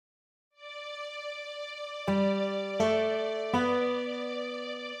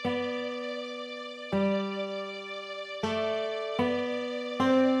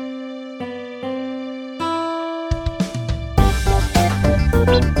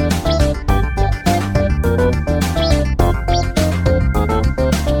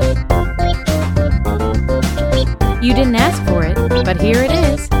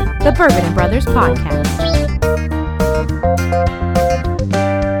the Bourbon and Brothers Podcast.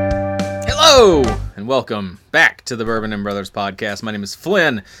 Hello, and welcome back to the Bourbon and Brothers Podcast. My name is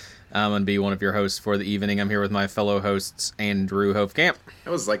Flynn. I'm going to be one of your hosts for the evening. I'm here with my fellow hosts, Andrew Hofkamp. That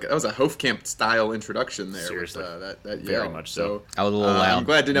was a Hofkamp style introduction there. Seriously. With, that Very yell. much so. I was a little loud. I'm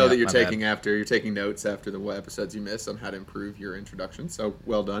glad to know that you're my taking bad. notes after the episodes you missed on how to improve your introduction. So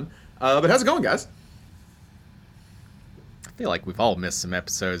well done. But how's it going, guys? I feel like we've all missed some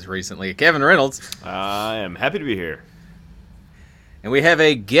episodes recently. Kevin Reynolds. I am happy to be here. And we have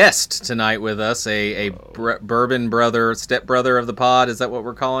a guest tonight with us, a bourbon brother, stepbrother of the pod. Is that what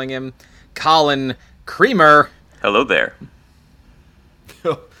we're calling him? Colin Creamer. Hello there.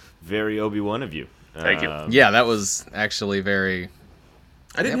 Very Obi-Wan of you. Thank you. Yeah, that was actually very...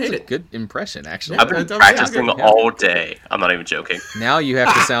 I didn't hate it. Good impression, actually. I've been Yeah, practicing yeah. all day. I'm not even joking. Now you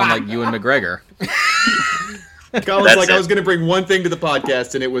have to sound like Ewan McGregor. Colin's That's like, I it. was going to bring one thing to the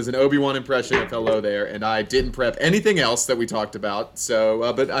podcast, and it was an Obi-Wan impression of hello there, and I didn't prep anything else that we talked about.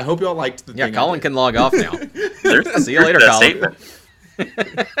 So, but I hope you all liked the Yeah, thing. Colin can log off now. See you later, That Colin.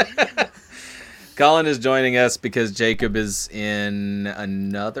 statement. Colin is joining us because Jacob is in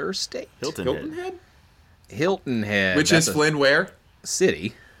another state. Hilton Hilton Head. Head? Hilton Head. Which That's is a Flynn where?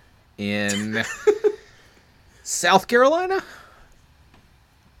 city in South Carolina.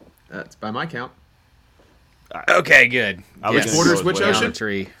 That's by my count. Okay, good. I was Yes. gonna Borders go which with ocean? whatever.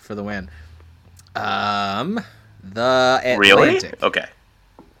 Geometry for the win. The Really? Atlantic. Okay.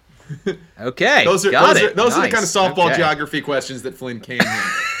 Okay, Those are got those it. are those are the kind of Nice. softball Okay. geography questions that Flynn can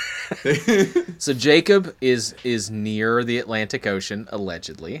handle. So Jacob is near the Atlantic Ocean,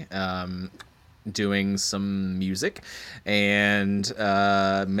 allegedly, doing some music and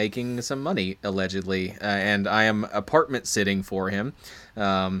making some money, allegedly. And I am apartment sitting for him.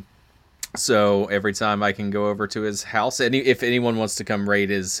 So every time I can go over to his house, and if anyone wants to come raid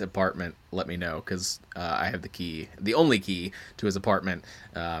his apartment, let me know, because I have the key, the only key to his apartment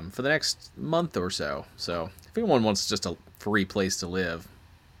for the next month or so. So if anyone wants just a free place to live,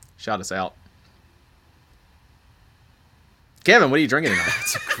 shout us out. Kevin, what are you drinking tonight?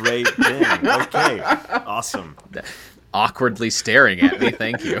 It's a great thing. Okay. Awesome. Awkwardly staring at me,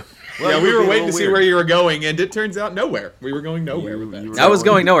 thank you. Well, Yeah, we you're were being a waiting to little see weird. where you were going, and it turns out nowhere. We were going nowhere with that. you were I was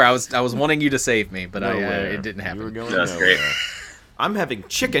going nowhere. I was wanting you to save me, but Nowhere. it didn't You were happen. going That's nowhere. great. I'm having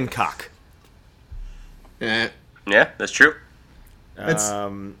chicken cock. Eh. Yeah, that's true. It's-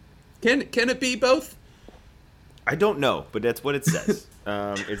 Um, Can it be both? I don't know, but that's what it says.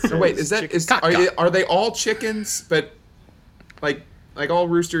 It says Or wait, is that chicken- is Cock. are they all chickens? But like all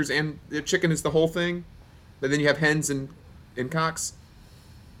roosters and the chicken is the whole thing, but then you have hens and cocks,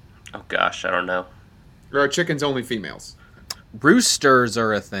 Oh gosh, I don't know. or are chickens only females? Roosters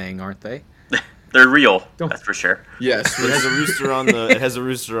are a thing, aren't they? They're real. Don't- That's for sure. Yes. It has a rooster on the. It has a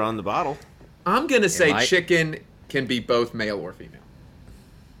rooster on the bottle. I'm gonna say might. chicken can be both male or female.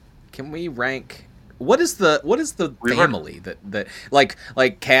 Can we rank? What is the We family that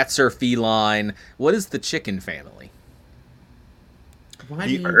like cats are feline? What is the chicken family? Why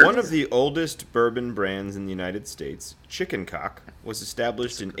The, do you? one of the oldest bourbon brands in the United States, Chicken Cock, was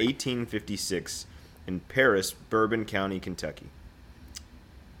established in 1856 in Paris, Bourbon County, Kentucky.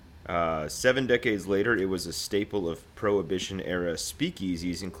 7 decades later, it was a staple of Prohibition-era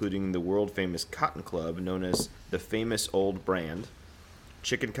speakeasies, including the world-famous Cotton Club, known as the Famous Old Brand.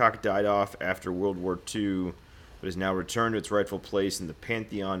 Chicken Cock died off after World War II, but has now returned to its rightful place in the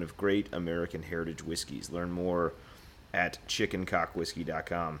pantheon of great American heritage whiskeys. Learn more at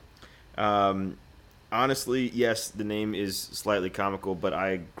chickencockwhiskey.com. Honestly, yes, the name is slightly comical, but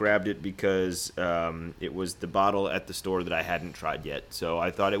I grabbed it because it was the bottle at the store that I hadn't tried yet, so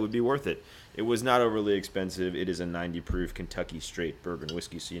I thought it would be worth it. It was not overly expensive. It is a 90-proof Kentucky straight bourbon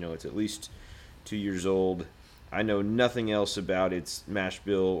whiskey, so you know it's at least 2 years old. I know nothing else about its mash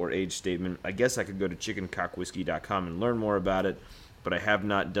bill or age statement. I guess I could go to chickencockwhiskey.com and learn more about it, but I have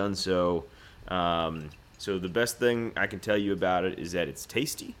not done so. So the best thing I can tell you about it is that it's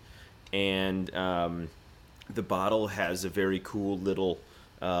tasty, and the bottle has a very cool little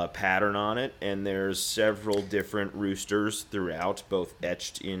pattern on it, and there's several different roosters throughout, both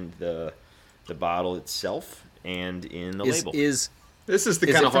etched in the bottle itself and in the label. Is This is the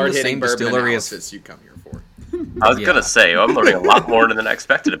Is kind it of from the hard-hitting same bourbon distillery as- analysis you come here for. I was Yeah. gonna say I'm learning a lot more than I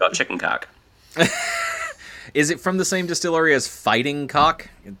expected about chicken cock. is it from the same distillery as Fighting Cock?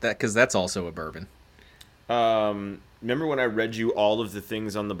 Because that's also a bourbon. Remember when I read you all of the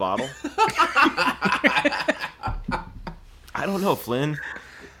things on the bottle? I don't know, Flynn.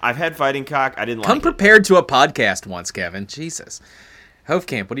 I've had Fighting Cock. I didn't Come like it. prepared to a podcast once, Kevin. Jesus.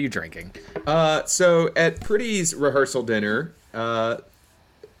 Hofkamp, what are you drinking? So at Pretty's rehearsal dinner,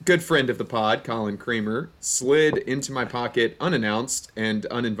 good friend of the pod, Colin Creamer, slid into my pocket unannounced and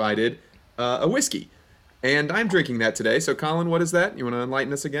uninvited a whiskey. And I'm drinking that today. So, Colin, what is that? You want to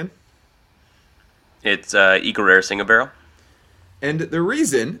enlighten us again? It's Eagle Rare Single Barrel. And the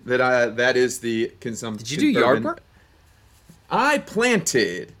reason that that is the consumption. Did you do yard work? I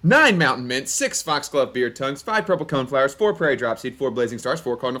planted 9 mountain mints, 6 foxglove beard tongues, 5 purple coneflowers, 4 prairie dropseed, 4 blazing stars,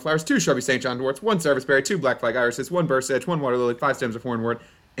 4 cardinal flowers, 2 Sharpie St. John worts, 1 serviceberry, 2 black flag irises, 1 burr sedge, 1 water lily, 5 stems of hornwort,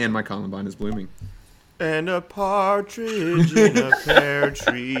 and my columbine is blooming. And a partridge in a pear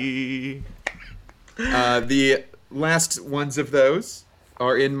tree. The last ones of those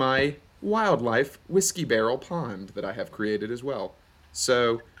are in my wildlife whiskey barrel pond that I have created as well.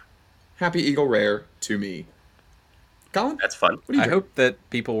 So, happy Eagle Rare to me. Colin? That's fun. What do you I drink? hope that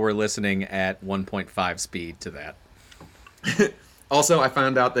people were listening at 1.5 speed to that. Also, I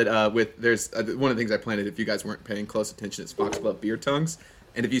found out that there's one of the things I planted, if you guys weren't paying close attention, is foxglove beard tongues.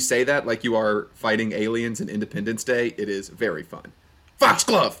 And if you say that like you are fighting aliens in Independence Day, it is very fun.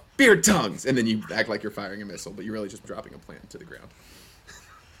 Foxglove beard tongues! And then you act like you're firing a missile, but you're really just dropping a plant to the ground.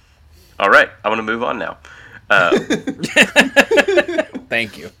 All right, I want to move on now.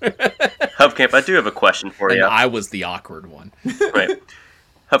 Thank you. Hubcamp, I do have a question for And you. I was the awkward one. Right.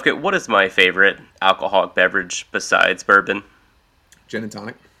 Hubcamp, what is my favorite alcoholic beverage besides bourbon? Gin and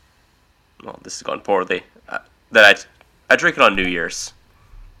tonic. Well, this is going poorly. That I drink it on New Year's.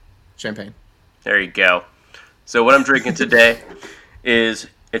 Champagne. There you go. So what I'm drinking today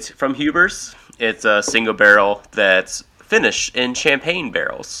it's from Huber's. It's a single barrel that's finished in champagne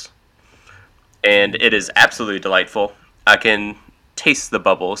barrels. And it is absolutely delightful. I can taste the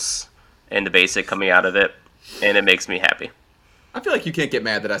bubbles and the basic coming out of it, and it makes me happy. I feel like you can't get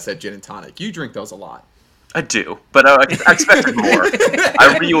mad that I said gin and tonic. You drink those a lot. I do, but I expected more.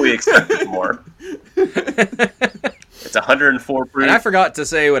 I really expected more. It's 104 proof. And I forgot to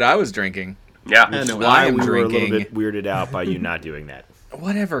say what I was drinking. Yeah. I know. Why I'm we were a little drinking. bit weirded out by you not doing that.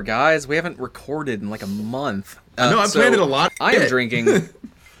 Whatever, guys. We haven't recorded in like a month. No, I've planted a lot. I am drinking.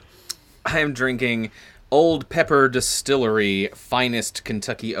 I am drinking Old Pepper Distillery Finest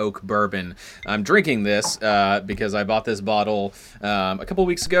Kentucky Oak Bourbon. I'm drinking this because I bought this bottle a couple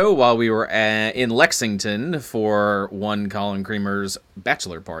weeks ago while we were in Lexington for one Colin Creamer's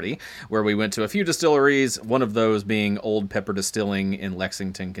bachelor party, where we went to a few distilleries, one of those being Old Pepper Distilling in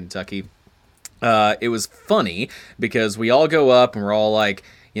Lexington, Kentucky. It was funny because we all go up and we're all like,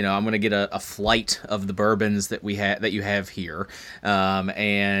 you know, I'm going to get a flight of the bourbons that you have here.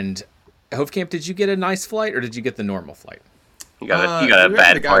 And Hofkamp, did you get a nice flight or did you get the normal flight? You got a Whoever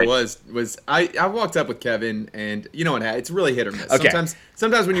bad the guy point. was I walked up with Kevin, and you know what? It's really hit or miss. Okay.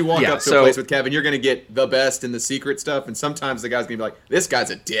 Sometimes when you walk Yeah, up to so- a place with Kevin, you're gonna get the best and the secret stuff, and sometimes the guy's gonna be like, "This guy's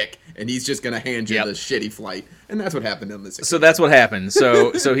a dick," and he's just gonna hand you Yep. the shitty flight, and that's what happened on this. So that's what happened.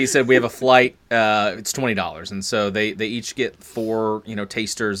 So he said we have a flight. It's $20, and so they each get 4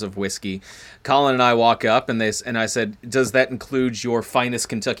 tasters of whiskey. Colin and I walk up, and I said, "Does that include your finest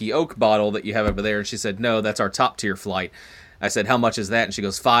Kentucky Oak bottle that you have over there?" And she said, "No, that's our top tier flight." I said, "How much is that?" And she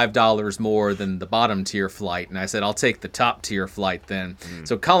goes, $5 more than the bottom tier flight. And I said, "I'll take the top tier flight then."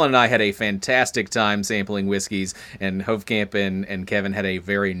 So Colin and I had a fantastic time sampling whiskeys, and Hofkamp and Kevin had a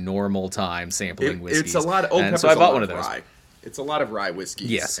very normal time sampling whiskeys. It's a lot of Old And Pepper's so I a bot lot one of of those. rye. It's a lot of rye whiskeys.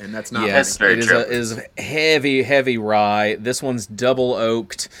 Yes, and that's not. yes. very It is true. is heavy rye. This one's double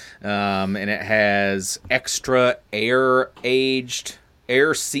oaked, and it has extra air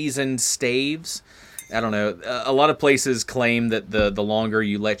seasoned staves. I don't know. A lot of places claim that the longer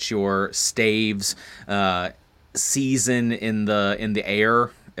you let your staves season in the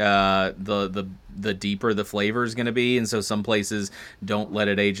air, the deeper the flavor is going to be, and so some places don't let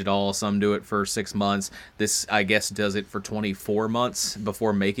it age at all. Some do it for 6 months. This, I guess, does it for 24 months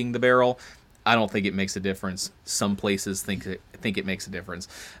before making the barrel. I don't think it makes a difference. Some places think it makes a difference,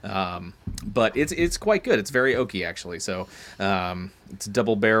 but it's quite good. It's very oaky actually. So it's a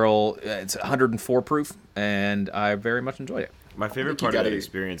double barrel. It's 104 proof, and I very much enjoyed it. My favorite think you part of that gotta-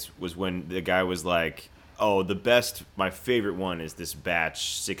 experience was when the guy was like, "Oh, my favorite one is this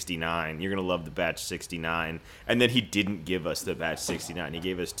batch 69. You're going to love the batch 69." And then he didn't give us the batch 69. He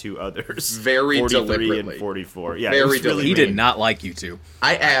gave us 2 others. Very 43 deliberately. and 44. Yeah, Very it was really deliberately. He mean. did not like you two.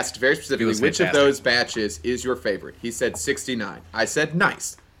 I asked very specifically was which of fantastic. those batches is your favorite. He said 69. I said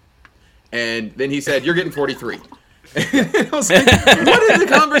nice, and then he said you're getting 43. I was like, what in the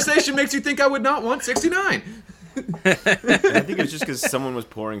conversation makes you think I would not want 69? And I think it was just because someone was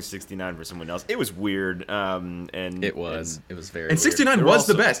pouring 69 for someone else. It was weird. And It was very And weird. 69 They're was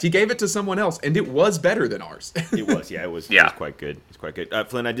the also- best. He gave it to someone else, and it was better than ours. It was, yeah, it was quite good. It was quite good.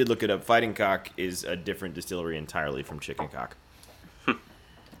 Flynn, I did look it up. Fighting Cock is a different distillery entirely from Chicken Cock.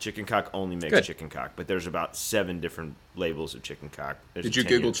 Chicken Cock only makes Good. chicken cock, but there's about 7 different labels of chicken cock. There's Did you 10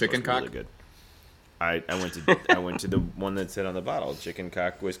 Google that's supposed chicken to be really cock? good. I went to the one that said on the bottle,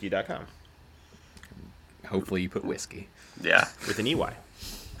 chickencockwhiskey.com Hopefully you put whiskey. Yeah. with an EY.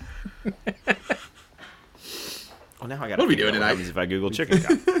 Oh, now I got. What are we doing tonight? If I Google chicken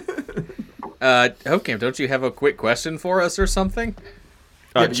cock. Hopecamp, don't you have a quick question for us or something?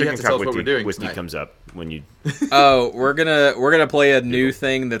 Yeah, but you chicken have to tell cock us what we're doing whiskey tonight. comes up when you. Oh, we're gonna play a new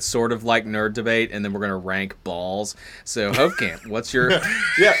thing that's sort of like nerd debate, and then we're gonna rank balls. So Hopecamp, what's your?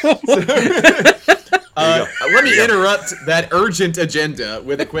 Yeah. Let me interrupt that urgent agenda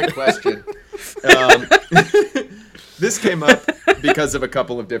with a quick question. This came up because of a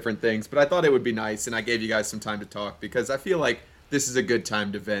couple of different things, but I thought it would be nice, and I gave you guys some time to talk because I feel like this is a good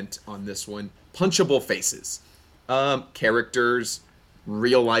time to vent on this one. Punchable faces. Characters,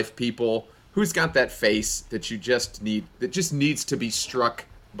 real life people. Who's got that face that you just need, that just needs to be struck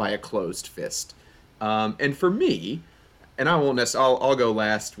by a closed fist? And for me, and I won't necessarily, I'll go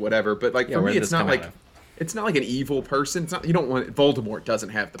last, whatever, but like for where me, did it's this not come like, out of? it's not like an evil person. It's not, you don't want, Voldemort doesn't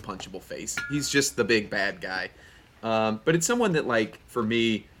have the punchable face. He's just the big bad guy. But it's someone that, like, for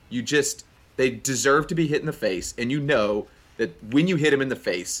me, they deserve to be hit in the face, and you know that when you hit him in the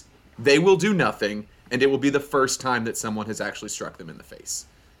face, they will do nothing, and it will be the first time that someone has actually struck them in the face.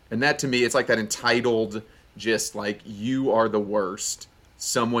 And that, to me, it's like that entitled, just like, you are the worst.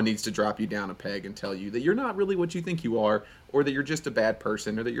 Someone needs to drop you down a peg and tell you that you're not really what you think you are, or that you're just a bad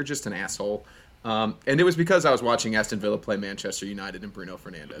person, or that you're just an asshole. And it was because I was watching Aston Villa play Manchester United, and Bruno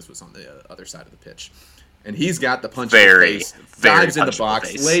Fernandes was on the other side of the pitch. And he's got the punchable face, dives in the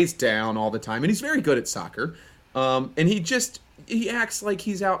box, lays down all the time, and he's very good at soccer. And he acts like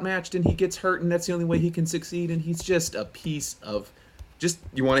he's outmatched, and he gets hurt, and that's the only way he can succeed. And he's just a piece of,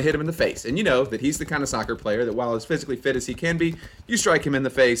 you want to hit him in the face. And you know that he's the kind of soccer player that, while as physically fit as he can be, you strike him in the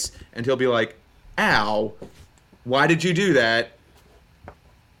face, and he'll be like, "Ow, why did you do that?"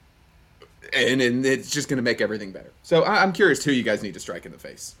 And it's just going to make everything better. So I'm curious who you guys need to strike in the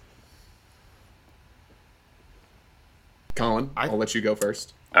face. Colin, I'll let you go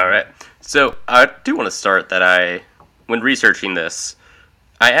first. All right. So I do want to start that when researching this,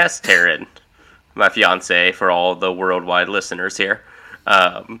 I asked Taryn, my fiance, for all the worldwide listeners here,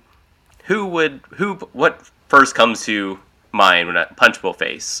 what first comes to mind when a punchable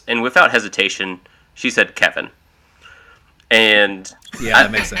face? And without hesitation, she said Kevin. And Yeah,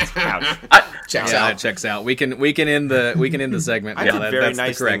 that makes sense. Checks Yeah, out. that checks out. We can end the segment. I now. did That, very that's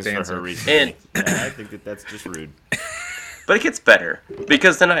nice the correct things answer. for her recently. And- I think that's just rude. But it gets better,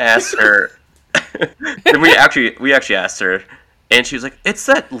 because then I asked her, and we actually asked her, and she was like, "It's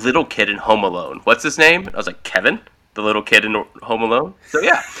that little kid in Home Alone. What's his name?" I was like, "Kevin, the little kid in Home Alone." So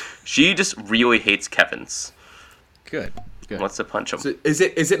yeah, she just really hates Kevins. Good. Wants to punch him. So is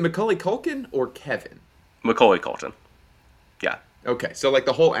it Macaulay Culkin or Kevin? Macaulay Culkin. Yeah. Okay, so like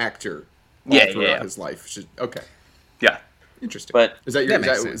the whole actor throughout his life. Okay, Yeah. interesting. But is that That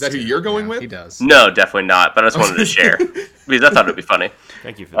makes is sense, that who too. you're going Yeah, with? He does. No, definitely not. But I just wanted to share because I thought it'd be funny.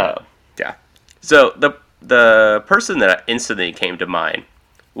 Thank you for that. Yeah. So the person that instantly came to mind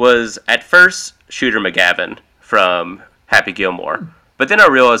was at first Shooter McGavin from Happy Gilmore, but then I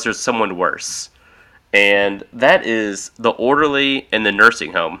realized there's someone worse, and that is the orderly in the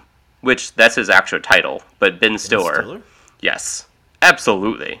nursing home, which that's his actual title. But Ben Stiller. Yes,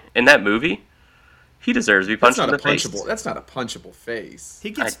 absolutely. In that movie, he deserves to be punched in the face. That's not a punchable face.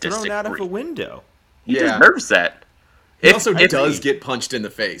 He gets I thrown out of a disagree. window. He Yeah. deserves that. He also does get punched in the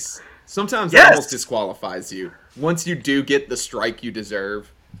face. Sometimes that Yes. almost disqualifies you. Once you do get the strike you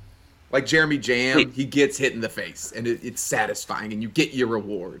deserve. Like Jeremy Jam, Wait. he gets hit in the face, and it's satisfying, and you get your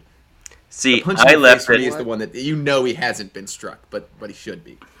reward. See, Punch in I the face left for me is it. the one that you know he hasn't been struck, but he should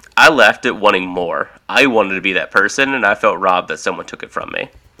be. I left it wanting more. I wanted to be that person, and I felt robbed that someone took it from me.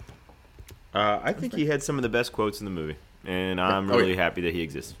 I think he had some of the best quotes in the movie, and I'm Oh, really yeah. happy that he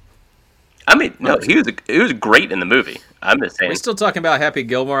exists. I mean, no, he was great in the movie. I'm just saying. We're still talking about Happy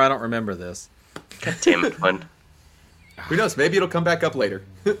Gilmore. I don't remember this. God damn it, Flynn. Who knows? Maybe it'll come back up later.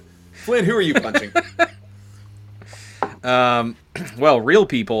 Flynn, who are you punching? Well, real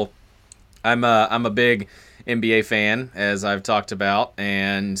people. I'm a big NBA fan, as I've talked about,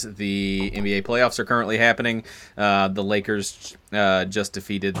 and the NBA playoffs are currently happening. The Lakers just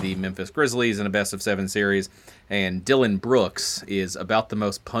defeated the Memphis Grizzlies in a best-of-7 series, and Dylan Brooks is about the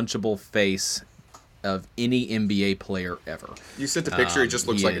most punchable face of any NBA player ever. You sent the picture. He just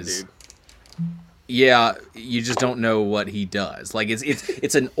looks he like is. a dude. Yeah, you just don't know what he does. Like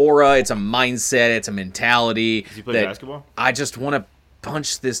it's an aura, it's a mindset, it's a mentality. Does he play that basketball? I just want to.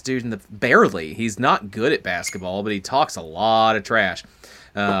 punched this dude in the barely. He's not good at basketball, but he talks a lot of trash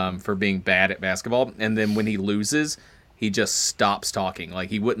for being bad at basketball. And then when he loses, he just stops talking. Like,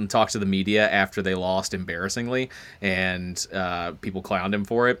 he wouldn't talk to the media after they lost embarrassingly, and people clowned him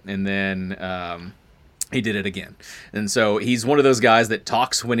for it. And then he did it again. And so he's one of those guys that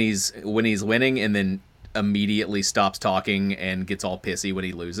talks when he's winning, and then immediately stops talking and gets all pissy when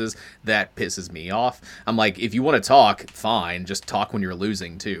he loses. That pisses me off. I'm like, if you want to talk, fine, just talk when you're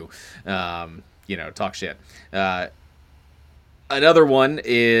losing too. Talk shit. Another one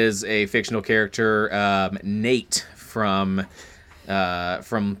is a fictional character, Nate from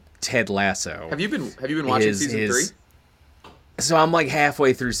Ted Lasso. Have you been watching season 3? So I'm like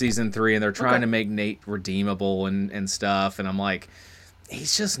halfway through season 3, and they're trying to make Nate redeemable and stuff, and I'm like,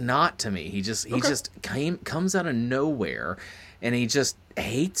 he's just not to me. He just comes out of nowhere, and he just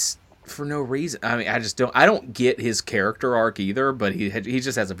hates for no reason. I mean, I don't get his character arc either, but he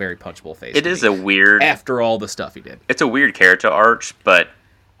just has a very punchable face. It is a weird, after all the stuff he did. It's a weird character arc, but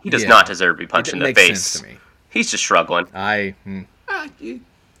he does not deserve to be punched in the face. Sense to me. He's just struggling. I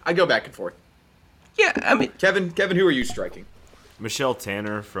go back and forth. Yeah, I mean, Kevin, who are you striking? Michelle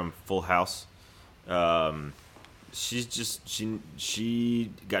Tanner from Full House. She's just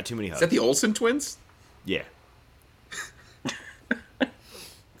she got too many hugs. Is that the Olsen twins? Yeah.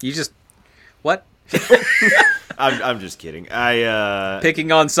 You just what? I'm just kidding.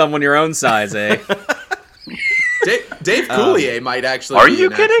 Picking on someone your own size, eh? Dave Coulier might actually are be you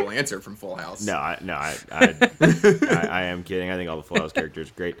an kidding? actual answer from Full House. No, I am kidding. I think all the Full House characters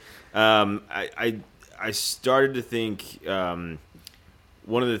are great. I started to think one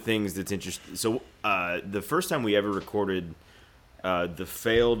of the things that's interesting. So the first time we ever recorded the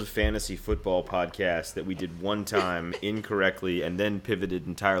failed fantasy football podcast that we did one time incorrectly and then pivoted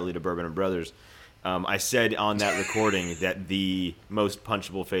entirely to Bourbon and Brothers, I said on that recording that the most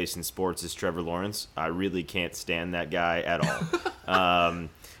punchable face in sports is Trevor Lawrence. I really can't stand that guy at all.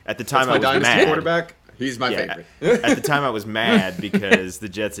 At the time, That's my I was dynasty mad. quarterback. He's my favorite. At the time, I was mad because the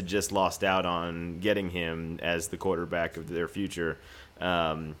Jets had just lost out on getting him as the quarterback of their future.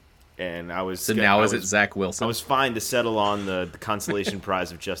 And I was So now is it Zach Wilson? I was fine to settle on the consolation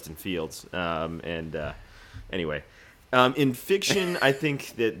prize of Justin Fields. Anyway, in fiction, I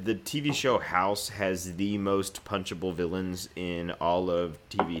think that the TV show House has the most punchable villains in all of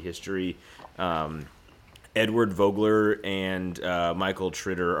TV history. Edward Vogler and Michael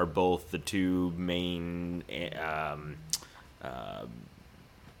Tritter are both the two main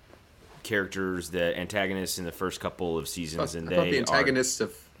characters, the antagonists in the first couple of seasons. I thought the antagonists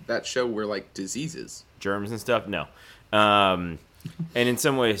of that show were like diseases. Germs and stuff. No. And in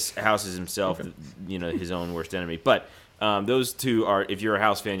some ways, House is himself, his own worst enemy. But those two are, if you're a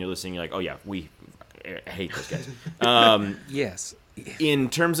House fan, you're listening, you're like, oh yeah, I hate those guys. Yes. In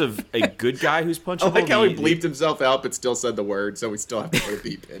terms of a good guy who's punchable, I like how he bleeped himself out, but still said the word, so we still have to put a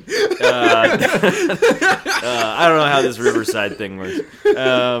beep in. I don't know how this Riverside thing works.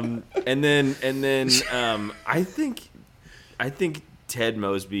 And then I think Ted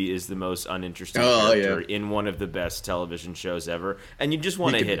Mosby is the most uninteresting character in one of the best television shows ever, and you just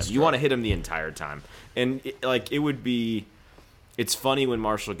want to hit him. You want to hit him the entire time, and it would be. It's funny when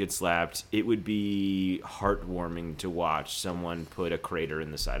Marshall gets slapped. It would be heartwarming to watch someone put a crater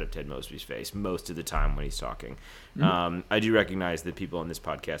in the side of Ted Mosby's face most of the time when he's talking. Mm-hmm. I do recognize that people on this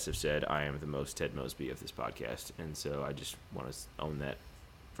podcast have said I am the most Ted Mosby of this podcast, and so I just want to own that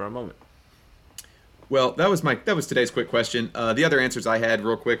for a moment. Well, that was today's quick question. The other answers I had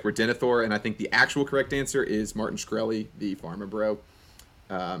real quick were Denethor, and I think the actual correct answer is Martin Shkreli, the Pharma Bro.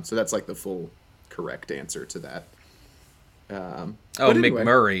 So that's like the full correct answer to that. Anyway.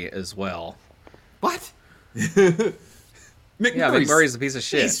 McMurray as well. What? McMurray's a piece of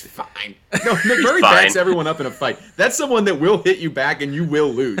shit. He's fine. No, McMurray backs everyone up in a fight. That's someone that will hit you back and you will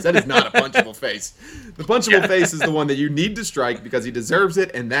lose. That is not a punchable face. The punchable face is the one that you need to strike because he deserves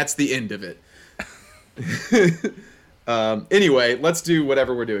it, and that's the end of it. Anyway, let's do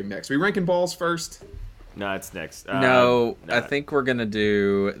whatever we're doing next. We ranking balls first? No, it's next. No, I think we're gonna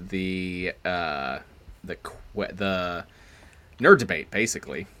do the nerd debate.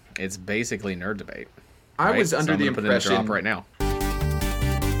 Basically, it's basically nerd debate. I was under the impression. Put in a drop right now.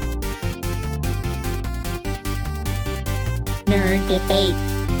 Nerd debate.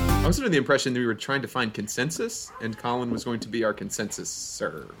 I was under the impression that we were trying to find consensus, and Colin was going to be our consensus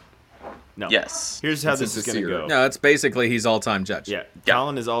sir. No. Yes. Here's how this is going to go. No, it's basically he's all-time judge. Yeah,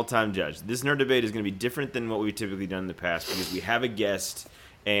 Colin is all-time judge. This nerd debate is going to be different than what we've typically done in the past because we have a guest,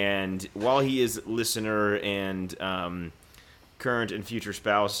 and while he is listener and current and future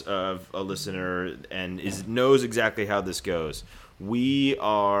spouse of a listener and knows exactly how this goes, we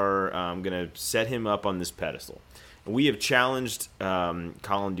are going to set him up on this pedestal. We have challenged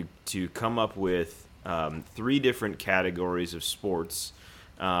Colin to come up with 3 different categories of sports.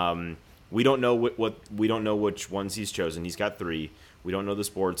 We don't know we don't know which ones he's chosen. He's got 3. We don't know the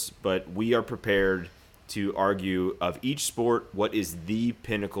sports, but we are prepared to argue of each sport what is the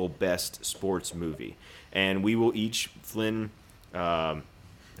pinnacle best sports movie. And we will each, Flynn,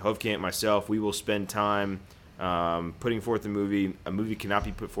 Hovkamp, myself, we will spend time putting forth a movie. A movie cannot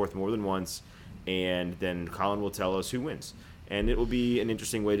be put forth more than once, and then Colin will tell us who wins. And it will be an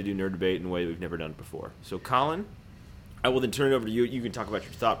interesting way to do nerd debate in a way we've never done before. So, Colin, I will then turn it over to you. You can talk about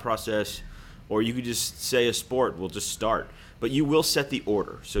your thought process, or you could just say a sport. We'll just start. But you will set the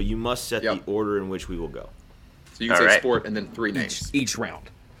order. So you must set the order in which we will go. So you can say sport and then 3 names. Each round.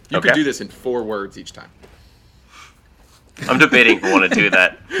 You could do this in 4 words each time. I'm debating if I want to do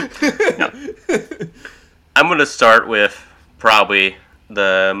that. No. I'm going to start with probably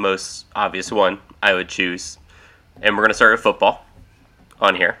the most obvious one I would choose. And we're going to start with football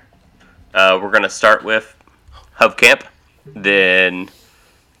on here. We're going to start with Hovkamp, then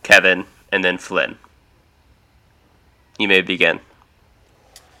Kevin, and then Flynn. You may begin.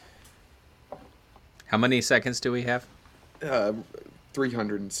 How many seconds do we have?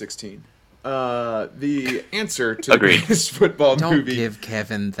 316. The answer to Agreed. the greatest football Don't movie give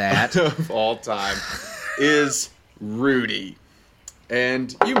Kevin that. of all time is Rudy.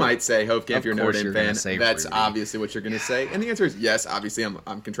 And you might say, Hovkamp, if you're a Notre course Dame you're gonna fan, say that's Rudy. obviously what you're going to say. And the answer is yes. Obviously,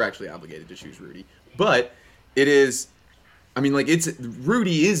 I'm contractually obligated to choose Rudy. But it is,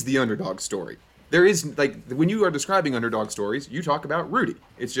 Rudy is the underdog story. There is, when you are describing underdog stories, you talk about Rudy.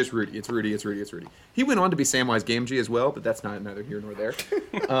 It's just Rudy. It's Rudy. It's Rudy. It's Rudy. He went on to be Samwise Gamgee as well, but that's neither here nor there.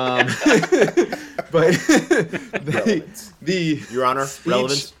 But Your Honor, speech,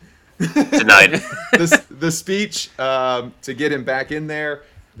 relevance? Denied. the speech to get him back in there,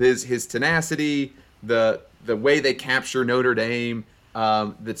 his tenacity, the way they capture Notre Dame,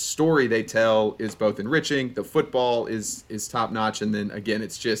 the story they tell is both enriching. The football is top notch, and then again,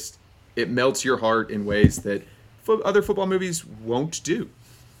 it melts your heart in ways that other football movies won't do.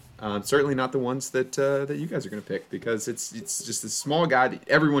 Certainly not the ones that you guys are going to pick, because it's just a small guy that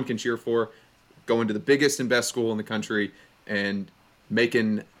everyone can cheer for, going to the biggest and best school in the country and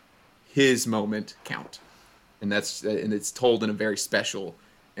making his moment count. And it's told in a very special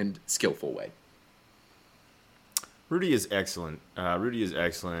and skillful way. Rudy is excellent.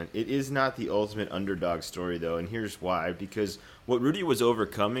 It is not the ultimate underdog story, though, and here's why. Because what Rudy was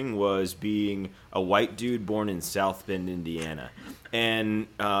overcoming was being a white dude born in South Bend, Indiana. And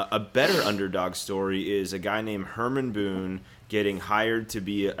a better underdog story is a guy named Herman Boone getting hired to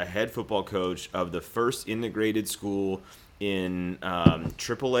be a head football coach of the first integrated school in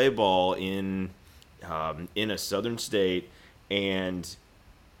AAA ball in a southern state, and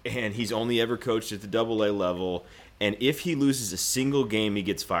he's only ever coached at the AA level. And if he loses a single game, he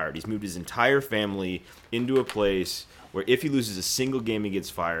gets fired. He's moved his entire family into a place where if he loses a single game, he gets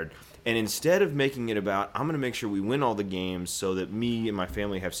fired. And instead of making it about, I'm going to make sure we win all the games so that me and my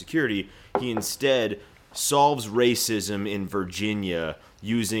family have security, he instead solves racism in Virginia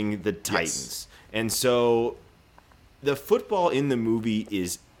using the Titans. Yes. And so the football in the movie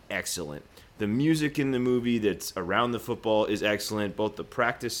is excellent. The music in the movie that's around the football is excellent, both the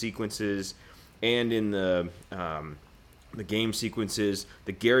practice sequences and in the game sequences,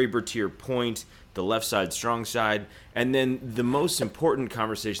 the Gary Bertier point, the left side, strong side, and then the most important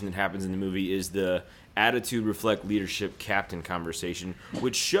conversation that happens in the movie is the attitude, reflect, leadership, captain conversation,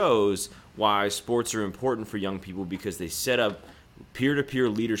 which shows why sports are important for young people, because they set up peer-to-peer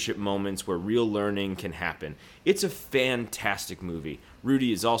leadership moments where real learning can happen. It's a fantastic movie.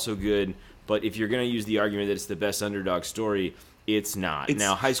 Rudy is also good, but if you're going to use the argument that it's the best underdog story, it's not.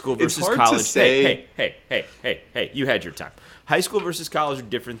 Now, high school versus college. Hey, you had your time. High school versus college are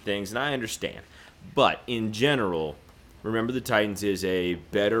different things, and I understand. But in general, remember the Titans is a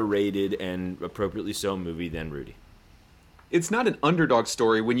better rated and appropriately so movie than Rudy. It's not an underdog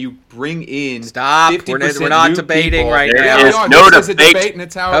story when you bring in. Stop. We're not debating right now. There is no debate. And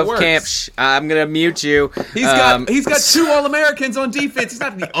it's how it works. Camp, I'm gonna mute you. He's got 2 All-Americans on defense. He's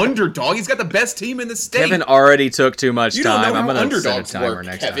not the underdog. He's got the best team in the state. Kevin already took too much you time. Don't know I'm how gonna underdogs set a timer work,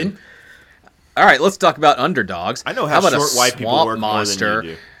 next Kevin. time. All right, let's talk about underdogs. I know how about short a white people swamp work more than you monster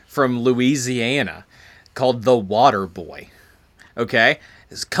do. from Louisiana called the Water Boy. Okay,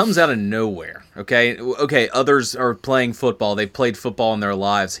 this comes out of nowhere. Okay. Others are playing football. They've played football in their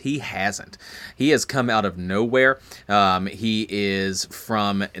lives. He hasn't. He has come out of nowhere. He is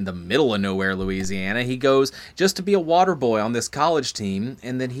from in the middle of nowhere, Louisiana. He goes just to be a water boy on this college team,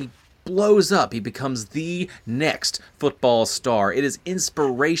 and then he blows up. He becomes the next football star. It is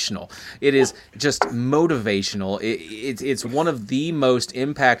inspirational. It is just motivational. It's one of the most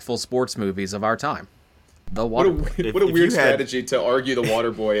impactful sports movies of our time. The What a, Waterboy. what a if weird you had- strategy to argue the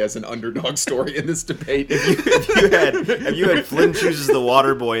Waterboy as an underdog story in this debate. If you had Flynn Chooses the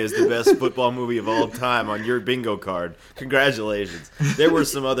Waterboy as the best football movie of all time on your bingo card, congratulations. There were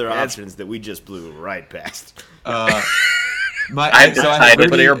some other options that we just blew right past. I I've decided-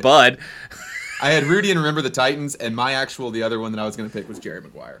 Put Air Bud. I had Rudy and Remember the Titans, and the other one that I was going to pick was Jerry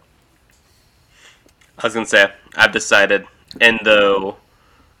Maguire. I was gonna say I've decided, and though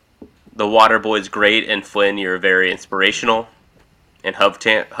the Waterboy's great, and Flynn, you're very inspirational, and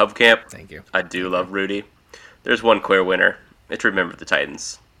Hubcamp, Thank you. I do love Rudy. There's one clear winner. It's Remember the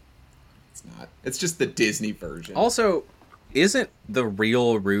Titans. It's not. It's just the Disney version. Also, isn't the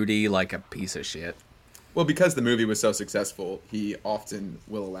real Rudy like a piece of shit? Well, because the movie was so successful, he often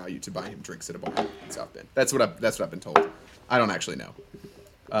will allow you to buy him drinks at a bar in South Bend. That's what I've been told. I don't actually know.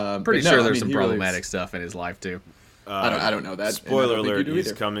 Pretty but no, sure I there's mean, some he really problematic is- stuff in his life too. I don't know that. and I Spoiler don't think you alert, do he's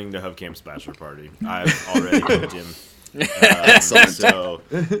either. coming to Hubcamp's bachelor party. I've already booked him. So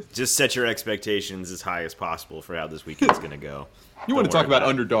just set your expectations as high as possible for how this weekend's going to go. You want to Don't talk worry about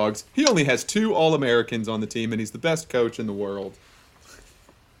underdogs? He only has 2 All-Americans on the team, and he's the best coach in the world.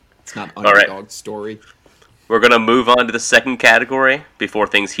 It's not an All right. underdog story. We're gonna move on to the second category before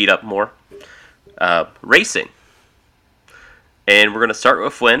things heat up more. Racing, and we're gonna start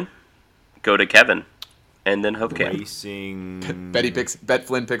with Flynn, go to Kevin, and then Hubcamp. Racing. Bet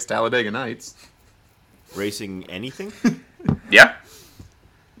Flynn picks Talladega Nights. Racing anything? Yeah,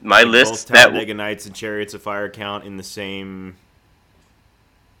 my Both list Talladega Nights and Chariots of Fire count in the same.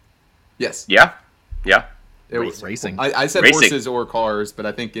 Yes. Yeah. It was- Racing. I said Racing. horses or cars, but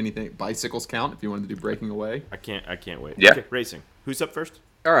I think anything bicycles count if you wanted to do breaking away. I can't wait. Yeah. Okay, racing. Who's up first?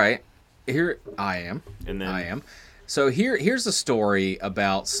 All right, here I am. And then I am. So here's a story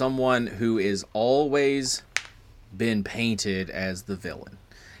about someone who is always been painted as the villain.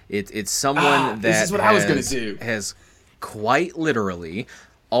 It's someone that this is what I was gonna do. has quite literally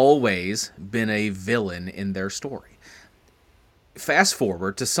always been a villain in their story. Fast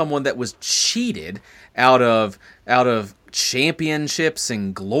forward to someone that was cheated out of championships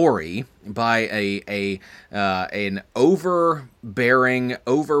and glory by an overbearing,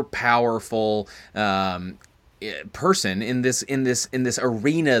 overpowerful person in this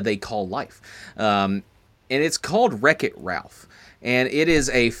arena they call life, and it's called Wreck-It Ralph. And it is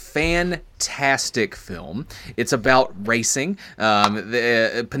a fantastic film. It's about racing.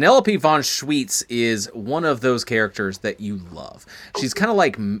 Penelope von Schweetz is one of those characters that you love. She's kind of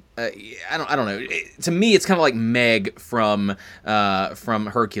like I don't know. To me, it's kind of like Meg from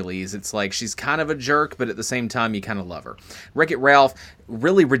Hercules. It's like she's kind of a jerk, but at the same time, you kind of love her. Wreck-It Ralph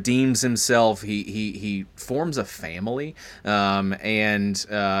really redeems himself. He forms a family, and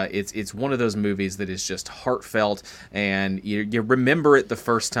it's one of those movies that is just heartfelt, and you remember it the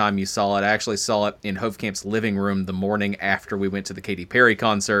first time you saw it. I actually saw it in Hofkamp's living room the morning after we went to the Katy Perry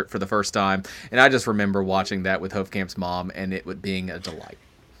concert for the first time, and I just remember watching that with Hofkamp's mom, and it being a delight.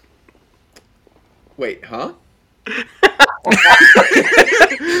 Wait, huh?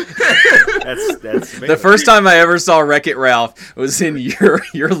 That's The first time I ever saw Wreck-It Ralph was in your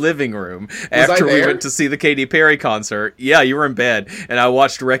living room after we there? went to see the Katy Perry concert. Yeah, you were in bed, and I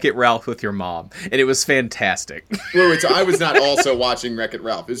watched Wreck-It Ralph with your mom, and it was fantastic. Wait, so I was not also watching Wreck-It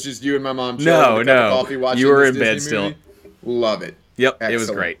Ralph. It's just you and my mom. No, chilling with a cup of no. coffee watching You were this in bed Disney still. movie? Love it. Yep, Excellent. it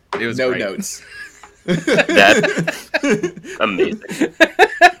was great. It was no great. notes. That's amazing.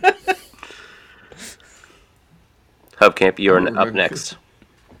 Hubcamp, you're up remember. next.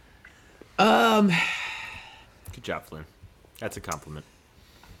 Good job, Flynn. That's a compliment.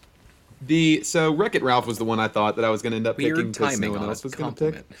 So Wreck-It Ralph was the one I thought that I was going to end up Weird picking because no timing one on else a was going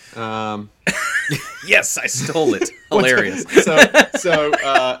to pick. Yes, I stole it. Hilarious. So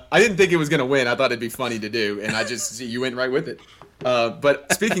I didn't think it was going to win. I thought it'd be funny to do, and you went right with it.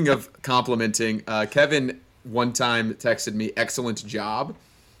 But speaking of complimenting, Kevin one time texted me "excellent job"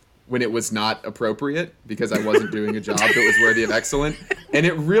 when it was not appropriate because I wasn't doing a job that was worthy of excellent, and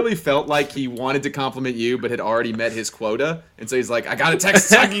it really felt like he wanted to compliment you but had already met his quota, and so he's like, "I gotta text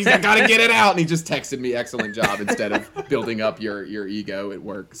Suggies, I gotta get it out," and he just texted me "excellent job" instead of building up your ego at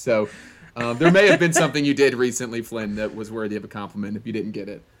work. So. There may have been something you did recently, Flynn, that was worthy of a compliment. If you didn't get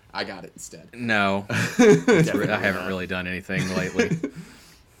it, I got it instead. No, I haven't really done anything lately.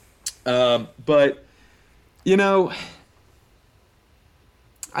 But, you know,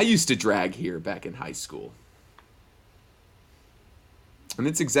 I used to drag here back in high school. And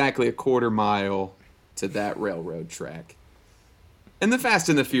it's exactly a quarter mile to that railroad track. And The Fast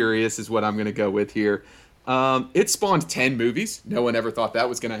and the Furious is what I'm going to go with here. It spawned 10 movies. No one ever thought that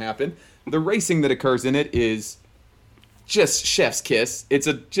was going to happen. The racing that occurs in it is just chef's kiss. It's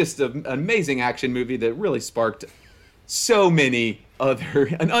just an amazing action movie that really sparked so many other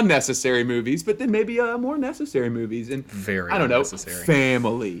unnecessary movies, but then maybe more necessary movies. And Very I don't know, unnecessary.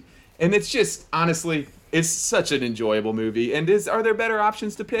 family. And it's just, honestly, it's such an enjoyable movie. And are there better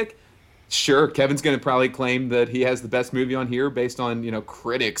options to pick? Sure, Kevin's going to probably claim that he has the best movie on here based on,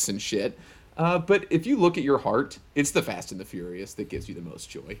 critics and shit. But if you look at your heart, it's The Fast and the Furious that gives you the most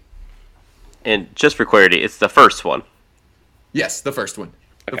joy. And just for clarity, it's the first one. Yes, the first one.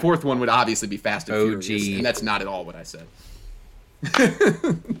 The fourth one would obviously be Fast and OG. Furious, and that's not at all what I said.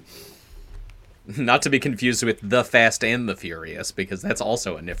 Not to be confused with The Fast and the Furious, because that's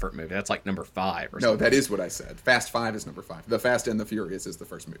also a different movie. That's like number 5 or No, something. that is what I said. Fast 5 is number 5. The Fast and the Furious is the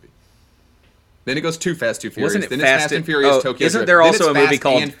first movie. Then it goes Too Fast, Too Furious. Wasn't it then Fast, it's Fast and Furious, Tokyo Isn't Drift. there Then also a it's movie Fast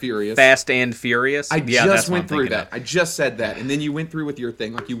called and Furious. Fast and Furious? I Yeah, just that's what went I'm through thinking that. of. I just said that, and then you went through with your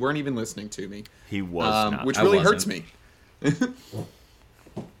thing like you weren't even listening to me, He was not. which I really wasn't. hurts me. It's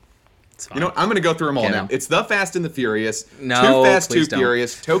fine. You know, I'm going to go through them all Get now. 'em. It's The Fast and the Furious, No, Too Fast, Too please don't.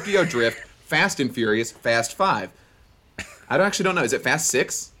 Furious, Tokyo Drift, Fast and Furious, Fast 5. I actually don't know. Is it Fast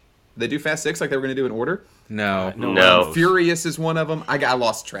 6? They do Fast 6 like they were going to do in order? No. No. Furious is one of them. I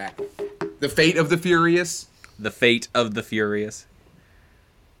lost track. The Fate of the Furious. The Fate of the Furious,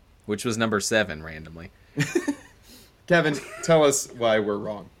 which was number 7 randomly. Kevin, tell us why we're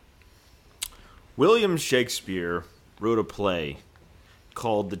wrong. William Shakespeare wrote a play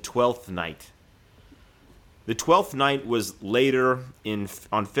called The Twelfth Night. The Twelfth Night was later,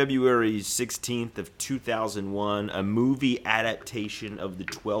 on February 16th of 2001, a movie adaptation of The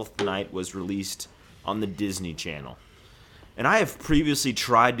Twelfth Night was released on the Disney Channel. And I have previously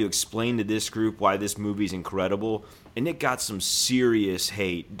tried to explain to this group why this movie is incredible, and it got some serious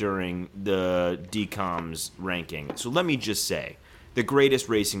hate during the DCOM's ranking. So let me just say, the greatest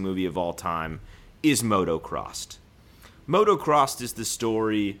racing movie of all time is Motocrossed. Motocrossed is the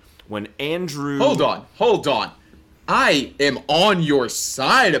story when Andrew... Hold on. I am on your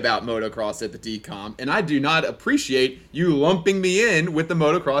side about motocross at the DCOM, and I do not appreciate you lumping me in with the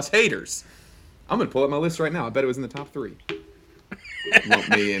motocross haters. I'm going to pull up my list right now. I bet it was in the top 3. Lump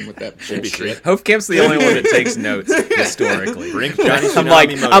me in with that bullshit. Hofkamp's the only one that takes notes historically. Bring Johnny I'm like,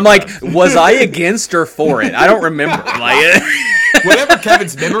 Tsunami was I against or for it? I don't remember. Like, Whatever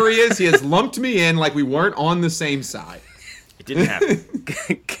Kevin's memory is, he has lumped me in like we weren't on the same side. It didn't happen.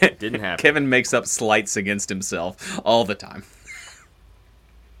 Didn't happen. Kevin makes up slights against himself all the time.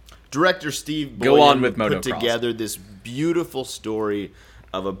 Director Steve Go Boyan on with put motocross. together this beautiful story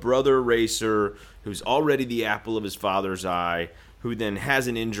of a brother racer who's already the apple of his father's eye, who then has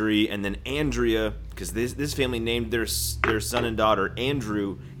an injury, and then Andrea, because this family named their son and daughter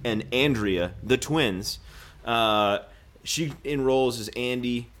Andrew and Andrea, the twins. She enrolls as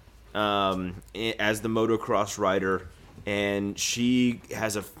Andy as the motocross rider, and she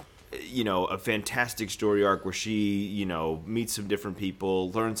has a fantastic story arc where she, meets some different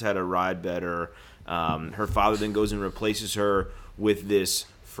people, learns how to ride better. Her father then goes and replaces her with this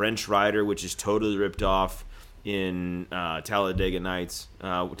French rider, which is totally ripped off in Talladega Nights.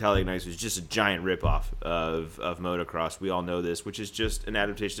 Talladega Nights was just a giant ripoff of Motocross. We all know this, which is just an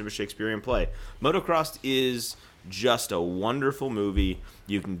adaptation of a Shakespearean play. Motocross is just a wonderful movie.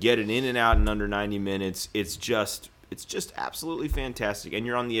 You can get it in and out in under 90 minutes. It's just absolutely fantastic, and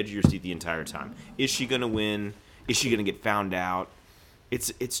you're on the edge of your seat the entire time. Is she gonna win? Is she gonna get found out?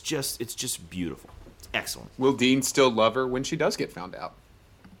 It's just beautiful. It's excellent. Will Dean still love her when she does get found out?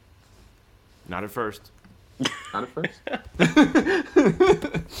 Not at first. Not at first.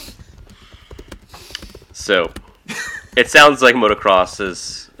 So, it sounds like motocross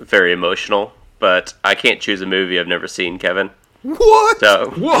is very emotional, but I can't choose a movie I've never seen, Kevin. What? So,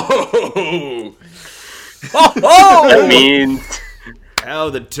 Whoa! that means,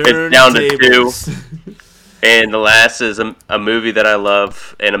 Oh, the It's down to turntables. and the last is a movie that I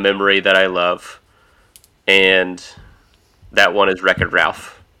love and a memory that I love, and that one is Wreck-It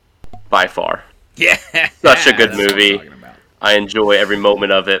Ralph, by far. Yeah, Such a good that's what I'm movie. talking about. I enjoy every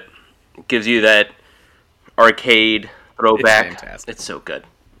moment of it. Gives you that arcade throwback. fantastic. It's so good.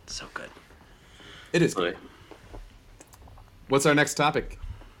 So good. It is good. What's our next topic?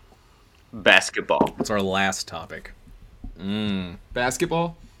 Basketball. That's our last topic.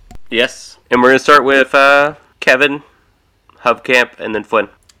 Basketball? Yes. And we're going to start with Kevin, Hubcamp, and then Flynn.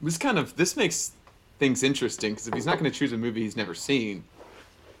 This makes things interesting, because if he's not going to choose a movie he's never seen,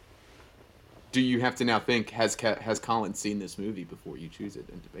 do you have to now think, has Colin seen this movie before you choose it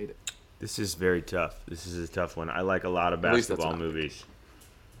and debate it? This is very tough. This is a tough one. I like a lot of At least that's basketball what I- movies.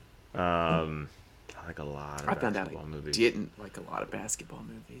 I like a lot of I found out basketball I movies. didn't like a lot of basketball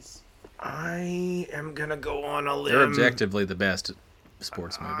movies. I am gonna go on a limb. They're objectively the best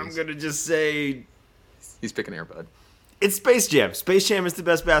sports I'm movies. gonna just say He's picking Air Bud. it's Space Jam. Space Jam is the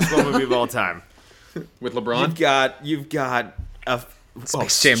best basketball movie of all time. With LeBron? You've got a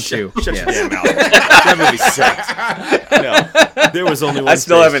Space Jam 2. Shut Yes. your damn mouth. That movie sucked. No, there was only one. I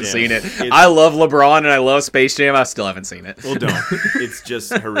still Space haven't Jam. seen it. It's- I love LeBron and I love Space Jam. I still haven't seen it. Well, don't. It's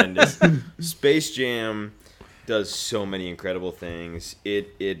just horrendous. Space Jam does so many incredible things.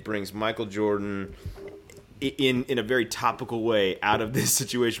 It brings Michael Jordan in a very topical way out of this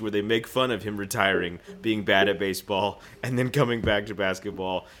situation where they make fun of him retiring, being bad at baseball, and then coming back to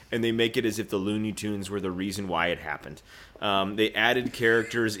basketball, and they make it as if the Looney Tunes were the reason why it happened. They added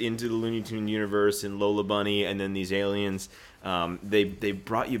characters into the Looney Tune universe and Lola Bunny and then these aliens. They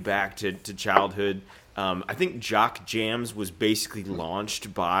brought you back to childhood. I think Jock Jams was basically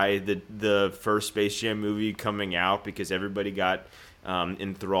launched by the first Space Jam movie coming out because everybody got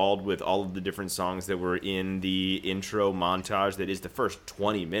enthralled with all of the different songs that were in the intro montage that is the first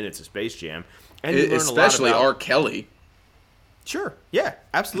 20 minutes of Space Jam. And you learn Especially a lot about... R. Kelly. Sure. Yeah,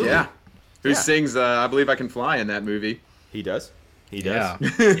 absolutely. Yeah. Who Yeah. sings I Believe I Can Fly in that movie. He does. He does.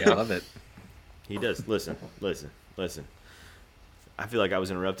 Yeah, I love it. He does. Listen. I feel like I was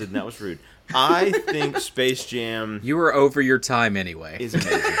interrupted and that was rude. I think Space Jam You were over your time anyway. is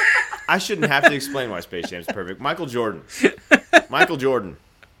amazing. I shouldn't have to explain why Space Jam is perfect. Michael Jordan. Michael Jordan.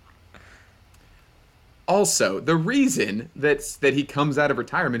 Also, the reason that he comes out of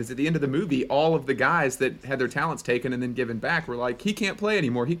retirement is at the end of the movie, all of the guys that had their talents taken and then given back were like, he can't play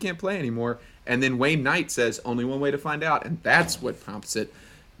anymore, he can't play anymore. And then Wayne Knight says, only one way to find out. And that's what prompts it.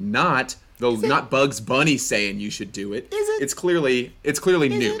 Not Bugs Bunny saying you should do it. Is it? It's clearly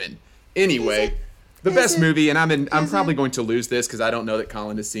Newman. Anyway, the best movie, and I'm probably going to lose this because I don't know that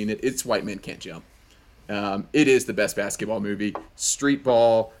Colin has seen it. It's White Men Can't Jump. It is the best basketball movie. Street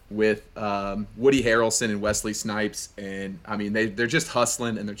ball with Woody Harrelson and Wesley Snipes, and I mean they're just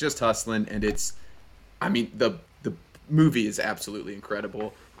hustling and it's, I mean the movie is absolutely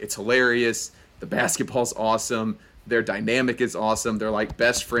incredible. It's hilarious. The basketball's awesome. Their dynamic is awesome. They're like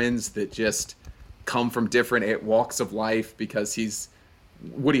best friends that just come from different walks of life because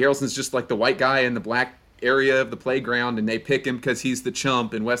Woody Harrelson's just like the white guy in the black area of the playground, and they pick him because he's the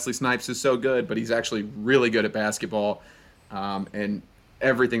chump, and Wesley Snipes is so good, but he's actually really good at basketball, and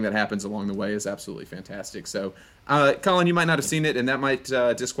everything that happens along the way is absolutely fantastic. So, Colin, you might not have seen it, and that might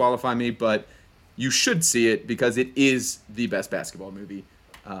disqualify me, but you should see it because it is the best basketball movie,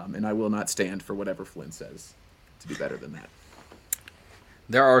 and I will not stand for whatever Flynn says to be better than that.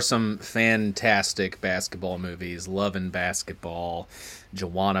 There are some fantastic basketball movies. Lovin' Basketball,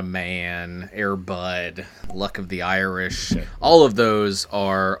 Joanna Man, Air Bud, Luck of the Irish. All of those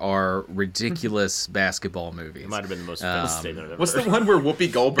are ridiculous basketball movies. It might have been the most offensive statement I've ever What's heard. the one where Whoopi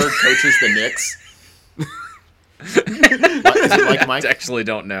Goldberg coaches the Knicks? What? Is it like Mike? I actually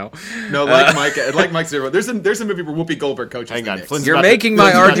don't know. No, like Mike's zero. There's a movie where Whoopi Goldberg coaches Hang the on, Knicks. Flynn's You're about to- making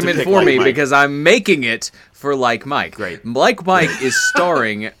my Flynn's about to argument pick for Like me Mike. because I'm making it for Like Mike. Great. Like Mike is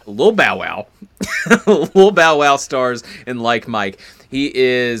starring Lil Bow Wow. Lil Bow Wow stars in Like Mike. He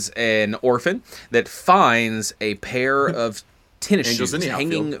is an orphan that finds a pair of tennis Angels shoes in the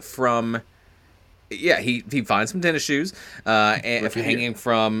hanging outfield. from. Yeah, he finds some tennis shoes and Rookie hanging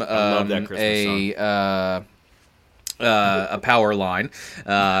from love that Christmas a power line.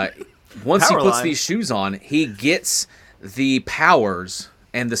 Once he Power puts line? these shoes on, he gets the powers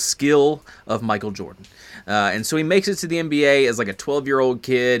and the skill of Michael Jordan. And so he makes it to the NBA as like a 12-year-old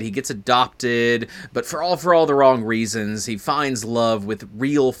kid. He gets adopted, but for all the wrong reasons. He finds love with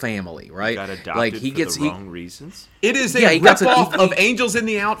real family, right? Got adopted like he for gets the wrong reasons. It is Yeah, a he got to- ripoff he- of Angels in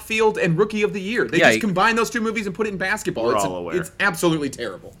the Outfield and Rookie of the Year. They Yeah, just he- combine those two movies and put it in basketball. We're it's all aware. It's absolutely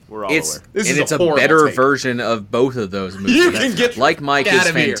terrible. We're all it's aware. This and is it's a a horrible better take. version of both of those movies. You can get Like Mike out is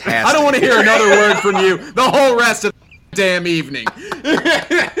of here. fantastic. I don't want to hear another word from you the whole rest of the damn evening.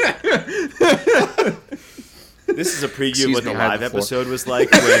 This is a preview Excuse of what me, the I have live the floor. episode was like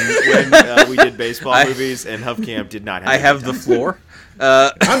when we did baseball I- movies and Huff Camp did not have. I any have the time. floor.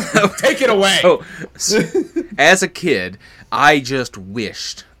 Take it away. Oh, as a kid, I just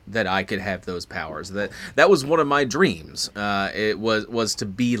wished that I could have those powers. That was one of my dreams. It was to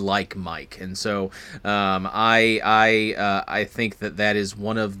be like Mike, and so I think that is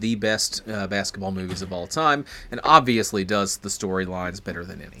one of the best basketball movies of all time, and obviously does the storylines better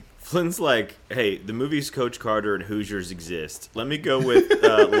than any. Flynn's like, hey, the movies Coach Carter and Hoosiers exist. Let me go with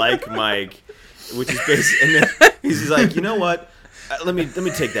Like Mike, which is basically, and then he's like, you know what? let me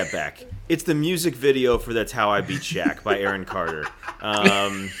take that back. It's the music video for "That's How I Beat Shaq" by Aaron Carter.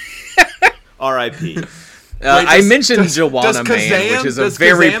 R.I.P. I mentioned Joanna does Man, Kazam- which is a does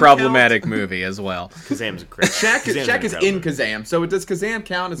very Kazam problematic movie as well. Kazam's great. Shaq is incredible. in Kazam, so does Kazam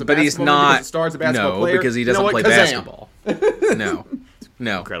count as a But he's basketball movie not. because it stars a basketball No, player? because he You know doesn't what? play Kazam. basketball.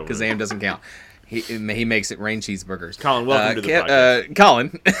 No, Incredible. Kazam doesn't count. He makes it rain cheeseburgers. Colin, welcome to the podcast.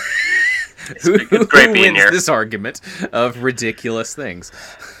 Colin, who great being wins here. this argument of ridiculous things?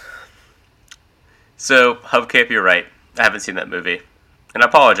 So, Hubcap, you're right. I haven't seen that movie. And I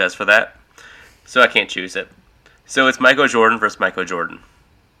apologize for that. So I can't choose it. So it's Michael Jordan versus Michael Jordan.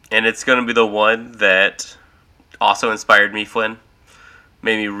 And it's going to be the one that also inspired me, Flynn.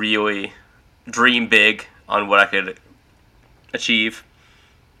 Made me really dream big on what I could achieve.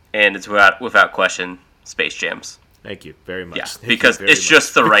 And it's without question Space Jams. Thank you very much. Yeah, Thank because you very it's much.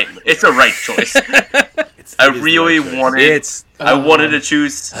 just the right choice. I It is the really right choice. wanted I wanted to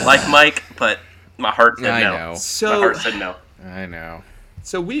choose like Mike, but my heart said I no. know. My So, heart said no. I know.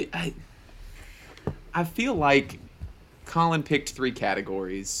 so I feel like Colin picked 3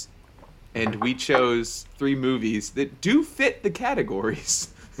 categories, and we chose 3 movies that do fit the categories.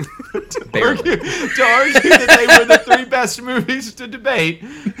 to Barely. argue that they were the 3 best movies to debate.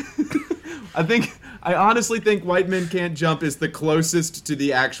 I honestly think White Men Can't Jump is the closest to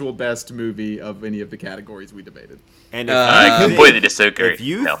the actual best movie of any of the categories we debated. And if I you completely think- disagree. If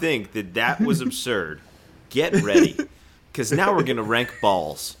you No. think that was absurd, get ready, because now we're gonna rank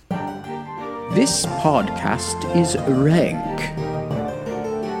balls. This podcast is rank.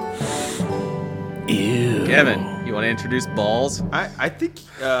 Ew. Kevin, you want to introduce balls? I think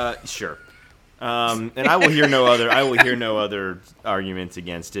sure. And I will hear no other arguments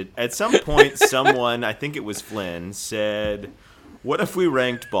against it. At some point, someone, I think it was Flynn, said, "What if we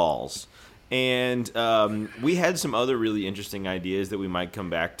ranked balls?" And we had some other really interesting ideas that we might come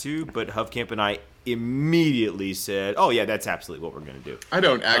back to, but Hufcamp and I immediately said, "Oh yeah, that's absolutely what we're going to do." I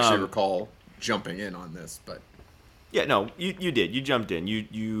don't actually recall jumping in on this, but Yeah, no, you did. You jumped in.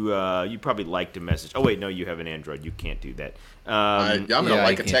 You probably liked a message. Oh wait, no, you have an Android. You can't do that. I'm gonna yeah,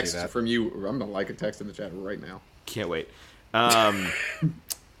 like you a can't do text that. from you. I'm gonna like a text in the chat right now. Can't wait.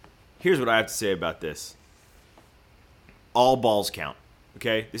 Here's what I have to say about this. All balls count.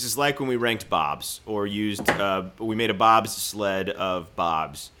 Okay, this is like when we ranked Bob's or used. We made a Bob's sled of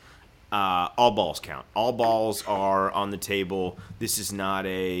Bob's. All balls count. All balls are on the table. This is not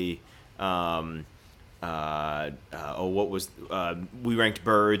a. We ranked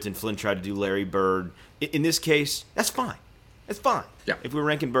birds and Flynn tried to do Larry Bird. In this case, that's fine. That's fine. Yeah. If we're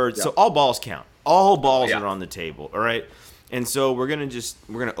ranking birds, Yeah. so all balls count. All balls Yeah. are on the table. All right. And so we're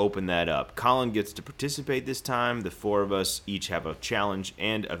gonna open that up. Colin gets to participate this time. The 4 of us each have a challenge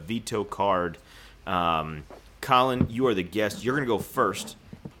and a veto card. Colin, you are the guest. You're gonna go first,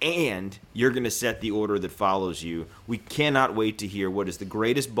 and you're gonna set the order that follows you. We cannot wait to hear what is the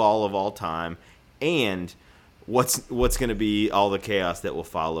greatest ball of all time, and what's gonna be all the chaos that will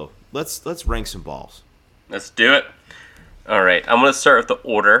follow. Let's rank some balls. Let's do it. All right, I'm going to start with the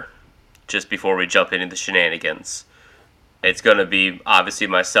order just before we jump into the shenanigans. It's going to be obviously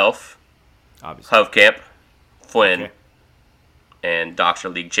myself, Obviously. Hufcamp, Flynn, Okay. and Dr.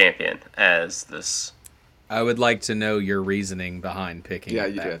 League Champion as this. I would like to know your reasoning behind picking Yeah, it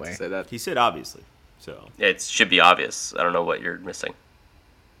you do that have way. to say that. He said obviously. So It should be obvious. I don't know what you're missing.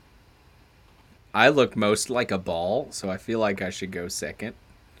 I look most like a ball, so I feel like I should go second.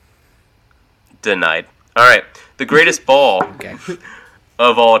 Denied. All right, the greatest ball Okay.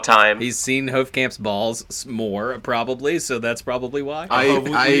 of all time. He's seen Hofkamp's balls more, probably, so that's probably why. I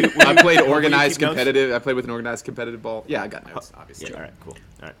played organized keep notes? competitive. I played with an organized competitive ball. Yeah, I got notes, obviously. yeah, all right, cool.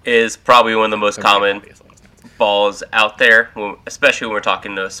 All right. Is probably one of the most Okay, common obviously. balls out there, especially when we're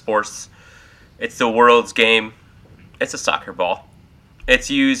talking to sports. It's the world's game. It's a soccer ball. It's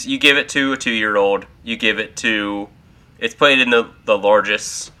used. You give it to a 2-year-old. You give it to. It's played in the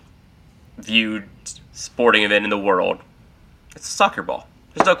largest viewed sporting event in the world. It's a soccer ball.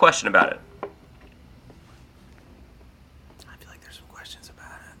 There's no question about it. I feel like there's some questions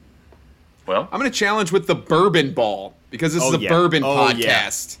about it. Well, I'm going to challenge with the bourbon ball because this Oh, is a yeah. bourbon Oh, yeah.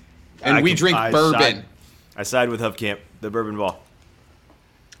 podcast. And we drink I bourbon. I side with Hufcamp, the bourbon ball.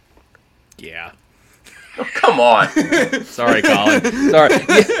 Yeah. come on. Sorry, Colin. Sorry.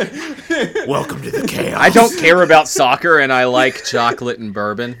 Welcome to the chaos. I don't care about soccer, and I like chocolate and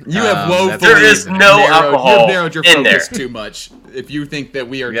bourbon. You have that's woefully There is reason. no narrowed, alcohol You've narrowed your in focus there. too much if you think that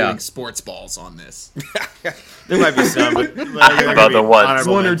we are Yeah. doing sports balls on this. There might be some, but About the ones.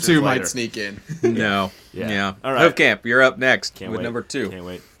 One or two might sneak in. No. Yeah. Yeah. All right. Hofkamp, you're up next Can't with wait. number 2. Can't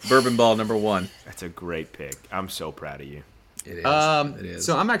wait. Bourbon ball number 1. That's a great pick. I'm so proud of you. It is. It is.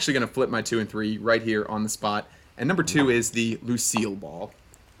 So I'm actually going to flip my 2 and 3 right here on the spot. And number 2 is the Lucille Ball.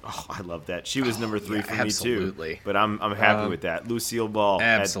 Oh, I love that. She was number 3 for absolutely. me too. But I'm happy with that. Lucille Ball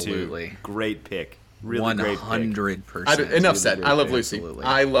Absolutely. at 2. Great pick. Really great pick. 100%. Enough said. I love Lucy. Absolutely.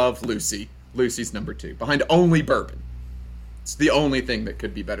 I love Lucy. Lucy's number 2, behind only Bourbon. It's the only thing that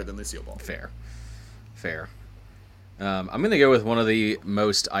could be better than Lucille Ball. Fair. I'm going to go with one of the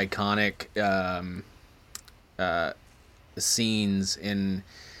most iconic scenes in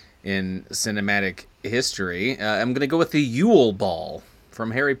cinematic history. I'm going to go with the Yule Ball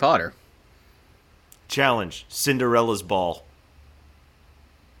from Harry Potter. Challenge. Cinderella's Ball.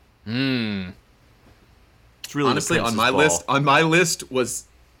 Hmm. It's really Honestly, the on Princess my Ball. list was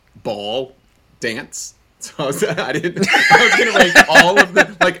ball, dance. So I was gonna rank all of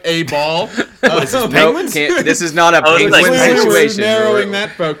the like a ball. Penguins? This is not a I was penguin like, We're situation. narrowing that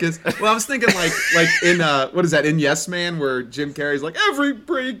focus. Well, I was thinking like in what is that in Yes Man where Jim Carrey's like every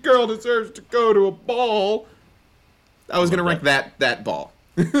pretty girl deserves to go to a ball. I was gonna rank that ball.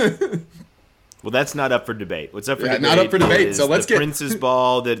 Well, that's not up for debate. What's up for debate? not up for debate, Is so let's the get- Prince's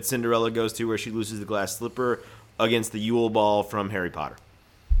Ball that Cinderella goes to, where she loses the glass slipper, against the Yule Ball from Harry Potter.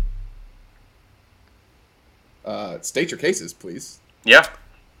 State your cases, please. Yeah.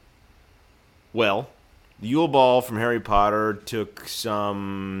 Well, the Yule Ball from Harry Potter took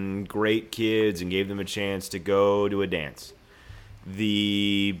some great kids and gave them a chance to go to a dance.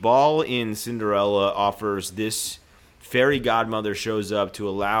 The ball in Cinderella offers this fairy godmother shows up to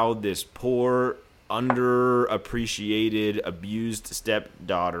allow this poor, underappreciated, abused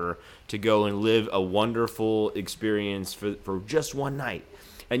stepdaughter to go and live a wonderful experience for just one night.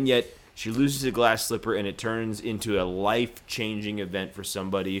 And yet she loses a glass slipper and it turns into a life-changing event for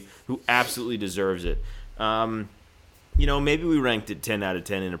somebody who absolutely deserves it. Maybe we ranked it 10 out of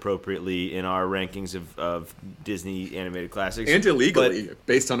 10 inappropriately in our rankings of Disney animated classics. And illegally,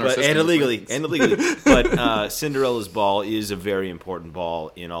 based on our system. And illegally. But Cinderella's Ball is a very important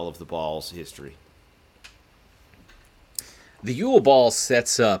ball in all of the Ball's history. The Yule Ball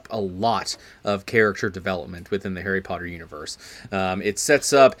sets up a lot of character development within the Harry Potter universe. It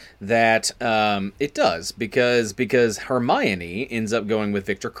sets up that it does because Hermione ends up going with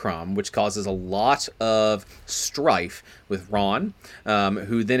Victor Crumb, which causes a lot of strife with Ron,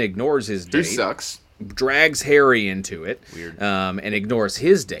 who then ignores his Who date. sucks. Drags Harry into it. Weird. And ignores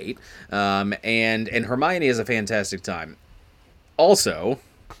his date. And Hermione has a fantastic time. Also,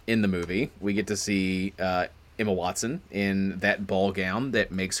 in the movie, we get to see Emma Watson in that ball gown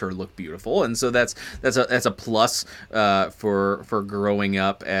that makes her look beautiful, and so that's a plus for growing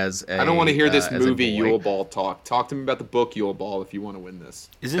up as a, I don't want to hear this as a movie boy. Yule Ball talk. Talk to me about the book Yule Ball if you want to win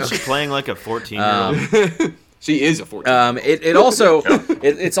this. Isn't she playing like a 14-year-old? She is a 14. It also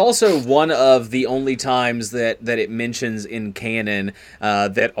it's also one of the only times that it mentions in canon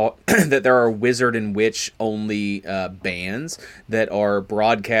that there are wizard and witch only bands that are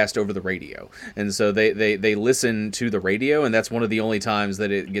broadcast over the radio, and so they listen to the radio, and that's one of the only times that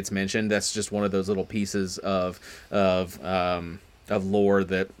it gets mentioned. That's just one of those little pieces of lore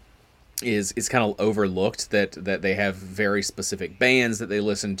that is kind of overlooked, that they have very specific bands that they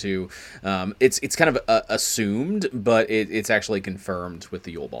listen to. It's kind of assumed, but it's actually confirmed with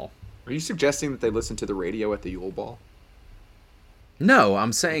the Yule Ball. Are you suggesting that they listen to the radio at the Yule Ball? No,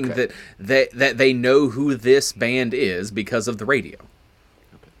 I'm saying Okay. that they know who this band is because of the radio.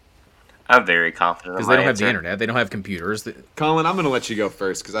 I'm very confident in Because my they don't have answer. the internet, they don't have computers. Colin, I'm going to let you go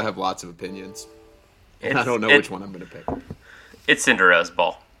first because I have lots of opinions. And I It's- don't know it- which one I'm going to pick. It's Cinderella's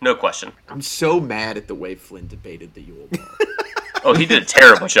Ball. No question. I'm so mad at the way Flynn debated the Yule Ball. Oh, he did a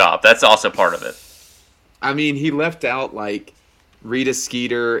terrible job. That's also part of it. I mean, he left out like Rita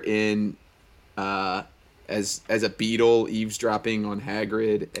Skeeter in as a beetle eavesdropping on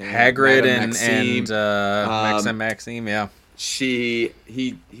Hagrid Hagrid Madame Maxime. and Maxime, yeah. He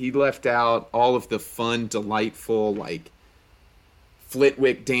left out all of the fun, delightful like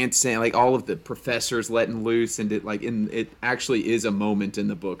Flitwick dancing, like all of the professors letting loose, and it actually is a moment in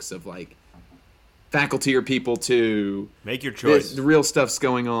the books of like faculty or people too. Make your choice. The real stuff's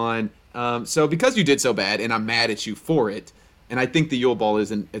going on. So because you did so bad, and I'm mad at you for it, and I think the Yule Ball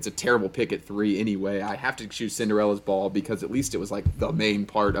it's a terrible pick at 3 anyway. I have to choose Cinderella's Ball because at least it was like the main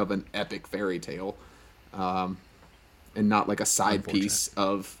part of an epic fairy tale, and not like a side piece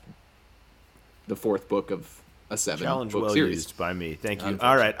of the 4th book of a 7 Challenge book well series. used by me. Thank you.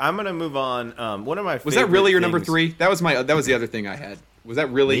 All right, I'm gonna move on. One of my Was that really your number things- 3? That was the other thing I had. Was that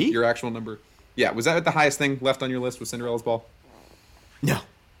really Me? your actual number? Yeah. Was that the highest thing left on your list? Was Cinderella's Ball? No,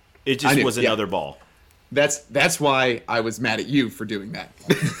 it I just knew, was yeah. another ball. That's why I was mad at you for doing that.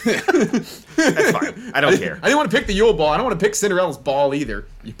 That's fine. I don't care. I didn't want to pick the Yule Ball. I don't want to pick Cinderella's ball either.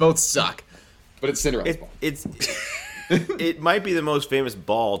 You both suck. But it's Cinderella's ball. It might be the most famous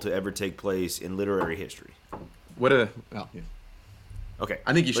ball to ever take place in literary history. Yeah. Okay.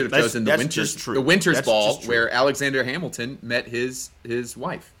 I think you should have That's- chosen the that's Winters, just true. the Winters That's Ball, just true. where Alexander Hamilton met his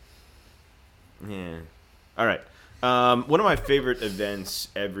wife. Yeah. All right. One of my favorite events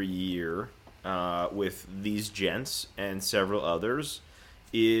every year with these gents and several others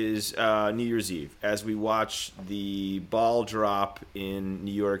is New Year's Eve, as we watch the ball drop in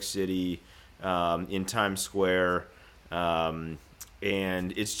New York City in Times Square.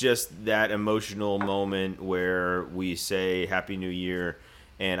 And it's just that emotional moment where we say Happy New Year.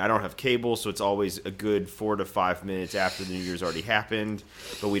 And I don't have cable, so it's always a good 4 to 5 minutes after the New Year's already happened,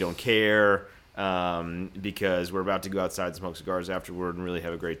 but we don't care because we're about to go outside and smoke cigars afterward and really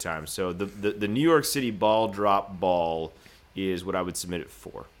have a great time. So the New York City ball drop ball is what I would submit it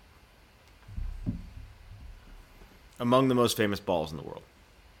for. Among the most famous balls in the world.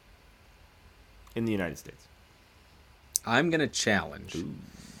 In the United States. I'm gonna challenge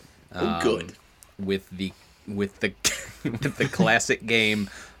Good. with the with the classic game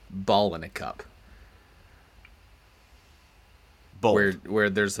Ball in a Cup, Bold. where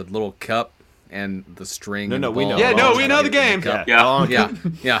there's a little cup and the string. No, and no, the we ball know. Yeah, no, we know the game. cup. Yeah.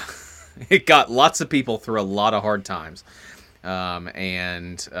 Yeah. It got lots of people through a lot of hard times.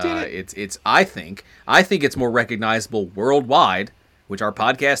 It's I think it's more recognizable worldwide, which our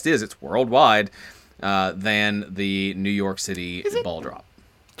podcast is. It's worldwide than the New York City ball drop.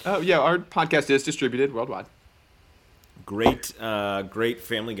 Oh yeah, our podcast is distributed worldwide. Great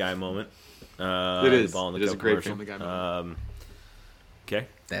Family Guy moment. It is. The ball in the It is cup a great commercial. Family Guy moment. Okay.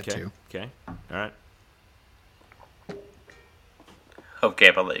 That okay. too. Okay. All right.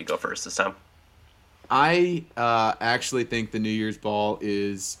 Okay, I'll let you go first this time. I actually think the New Year's ball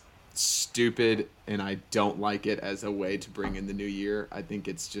is stupid, and I don't like it as a way to bring in the new year. I think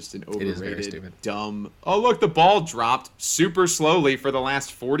it's just an is very overrated, stupid. dumb. Oh, look, the ball dropped super slowly for the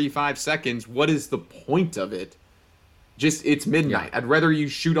last 45 seconds. What is the point of it? Just, it's midnight. Yeah. I'd rather you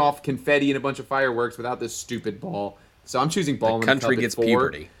shoot off confetti and a bunch of fireworks without this stupid ball. So I'm choosing ball The in country the cup gets at 4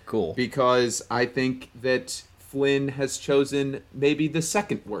 puberty. Cool. because I think that Flynn has chosen maybe the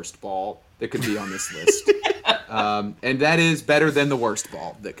second worst ball that could be on this list. And that is better than the worst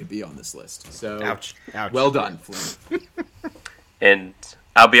ball that could be on this list. So, Ouch. Ouch. well done, Flynn. And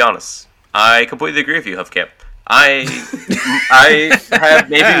I'll be honest, I completely agree with you, Huffcamp. I have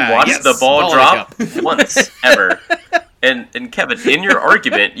maybe watched Yes, the ball ball drop once ever. And Kevin, in your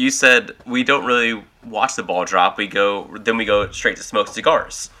argument, you said we don't really watch the ball drop. We go straight to smoke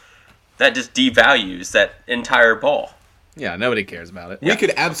cigars. That just devalues that entire ball. Yeah, nobody cares about it. We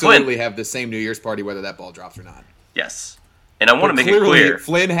could absolutely have the same New Year's party whether that ball drops or not. Yes. And I want to make it Clearly, clear.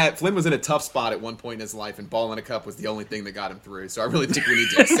 Flynn was in a tough spot at one point in his life, and ball in a cup was the only thing that got him through. So I really think we need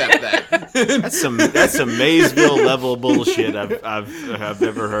to accept that. That's some Maysville level bullshit I've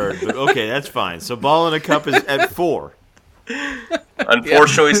ever heard. But okay, that's fine. So ball in a cup is at 4.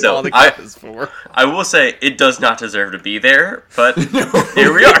 Unfortunately, so. All the cup is for. I will say it does not deserve to be there, but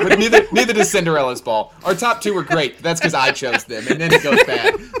here we are. But neither does Cinderella's ball. Our top 2 were great. That's because I chose them, and then it goes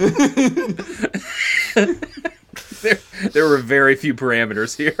bad. There were very few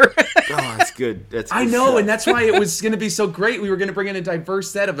parameters here. Oh, that's good. That's I good know, stuff. and that's why it was going to be so great. We were going to bring in a diverse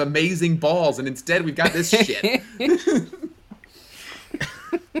set of amazing balls, and instead we've got this shit.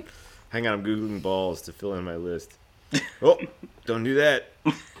 Hang on, I'm Googling balls to fill in my list. Oh, don't do that.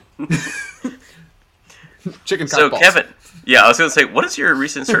 Chicken cock So, balls. Kevin, yeah, I was going to say, what is your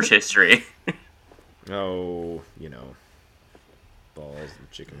recent search history? Oh, balls and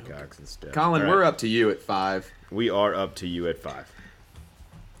chicken cocks and stuff. Colin, All we're right. up to you at 5. We are up to you at 5.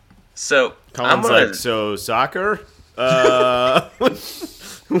 So, I'm Colin's going like, so soccer? Have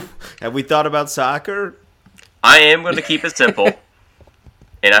we thought about soccer? I am going to keep it simple.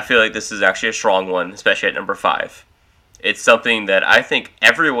 And I feel like this is actually a strong one, especially at number 5. It's something that I think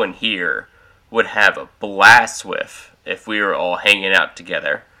everyone here would have a blast with if we were all hanging out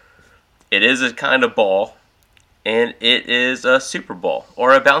together. It is a kind of ball, and it is a super ball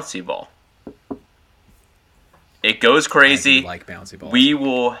or a bouncy ball. It goes crazy. I do like bouncy balls. We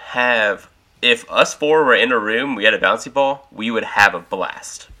will have, if us 4 were in a room, we had a bouncy ball, we would have a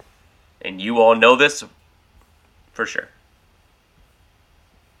blast. And you all know this for sure.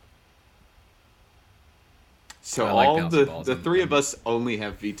 So I like all bouncy balls the and- 3 of us only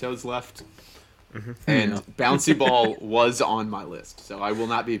have vetoes left. And bouncy ball was on my list. So I will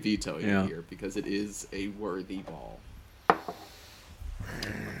not be vetoing Yeah. it here because it is a worthy ball.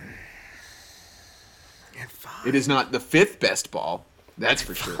 It is not the 5th best ball, that's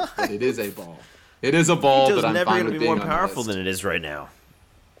for sure. But it is a ball. It is a ball Vito's that I'm never fine going to with be being more on the powerful list. than it is right now.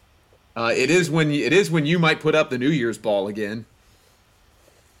 It is when you might put up the New Year's ball again.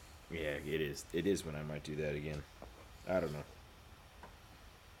 Yeah, it is. It is when I might do that again. I don't know.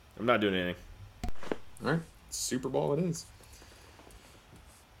 I'm not doing anything. All right, Super Bowl it is.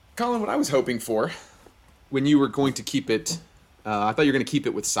 Colin, what I was hoping for when you were going to keep it, I thought you were going to keep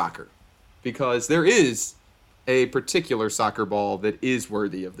it with soccer, because there is a particular soccer ball that is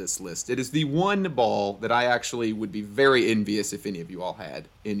worthy of this list. It is the one ball that I actually would be very envious if any of you all had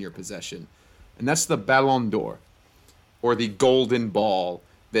in your possession, and that's the Ballon d'Or, or the Golden Ball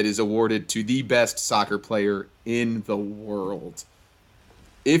that is awarded to the best soccer player in the world.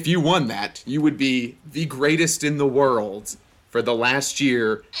 If you won that, you would be the greatest in the world for the last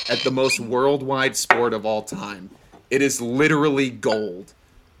year at the most worldwide sport of all time. It is literally gold.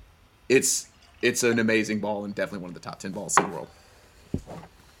 It's an amazing ball and definitely one of the top 10 balls in the world.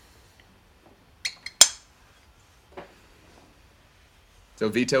 So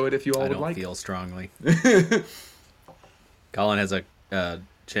veto it if you all I would don't like. feel strongly. Colin has a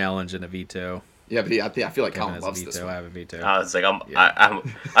challenge and a veto. Yeah, but I feel like Kevin Colin has a loves this veto. I one. have a veto. I was like,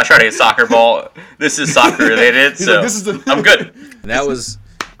 I try to get soccer ball. This is soccer related, He's so like, this is the- I'm good. That was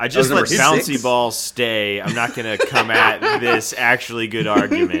I just That let was number bouncy 6. balls stay. I'm not going to come at this actually good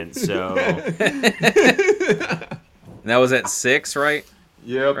argument. So that was at 6, right?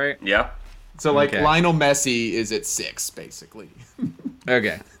 Yep. Right. Yeah. So like Okay. Lionel Messi is at 6 basically.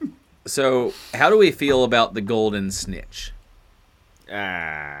 Okay. So how do we feel about the golden snitch?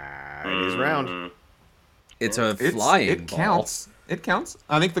 it is round. It's a flying It ball. counts. It counts.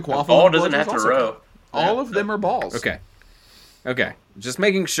 I think the quaffle Ball and doesn't bludgers have to also row. count. All of them are balls. Okay. Just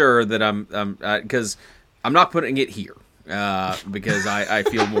making sure that I'm because I'm not putting it here because I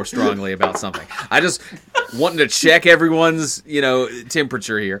feel more strongly about something. I just wanting to check everyone's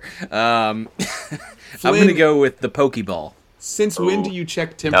temperature here. I'm going to go with the Pokeball. Since when do you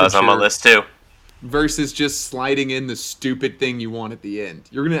check temperature That was on my list too. versus just sliding in the stupid thing you want at the end?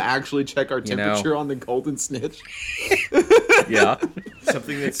 You're going to actually check our You know. temperature on the golden snitch? Yeah.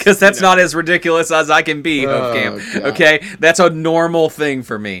 Something that's Because that's not as ridiculous as I can be, Oh, Camp. God. Okay, that's a normal thing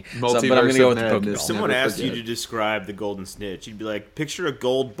for me. But I'm Multiverse going to go with of the madness. Pokeball. Someone Never asked you forget. to describe the golden snitch. You'd be like, picture a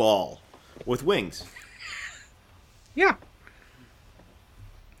gold ball with wings. Yeah.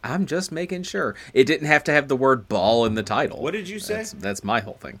 I'm just making sure. It didn't have to have the word ball in the title. What did you say? That's my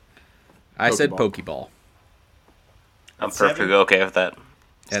whole thing. I said Pokeball. Pokeball. I'm Seven? perfectly okay with that.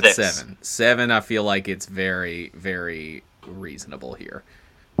 At 6. 7. 7, I feel like it's very, very reasonable here.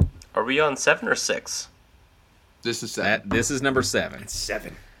 Are we on 7 or 6? This is 7. This is number 7.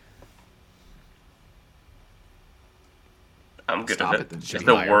 7. I'm good Stop with it then. it. Should Just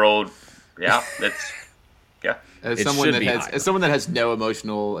be the higher. world. Yeah, it's yeah. As It someone should that be has higher. as someone that has no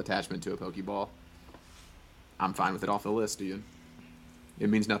emotional attachment to a Pokeball, I'm fine with it off the list, dude. It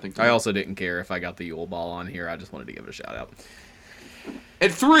means nothing to I me. also didn't care if I got the Yule Ball on here. I just wanted to give it a shout out.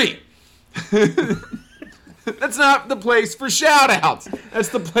 At 3. That's not the place for shout-outs. That's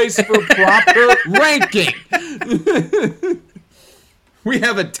the place for proper ranking. We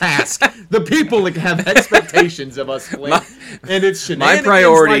have a task. The people have expectations of us, Flint, and it's My shenanigans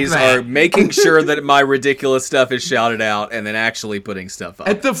priorities like that. are making sure that my ridiculous stuff is shouted out and then actually putting stuff up.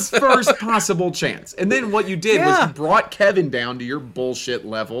 At the first possible chance. And then what you did was Yeah. you brought Kevin down to your bullshit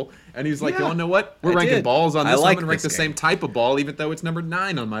level, and he was like, Yeah, you know what? We're I ranking did. balls on I this one. like I'm going to rank the this same game. type of ball, even though it's number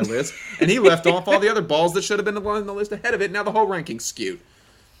 9 on my list. And he left off all the other balls that should have been on the list ahead of it. Now the whole ranking's skewed.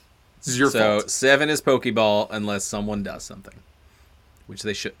 This is your So fault. 7 is Pokeball unless someone does something, which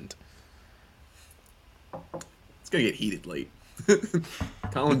they shouldn't. It's going to get heated late.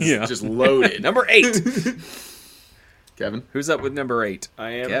 Colin's Yeah. just loaded. Number 8. Kevin? Who's up with number 8? I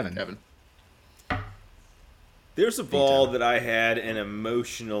am. Kevin. There's a ball that I had an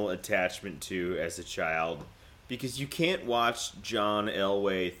emotional attachment to as a child because you can't watch John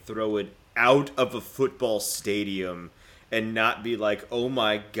Elway throw it out of a football stadium and not be like, oh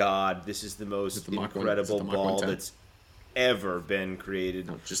my God, this is the most the Mach 1? incredible Is it the Mach ball 110? that's ever been created.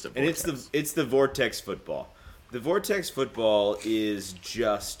 No, just a and it's the Vortex football. The Vortex football is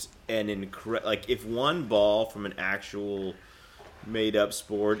just an incredible. Like if one ball from an actual made up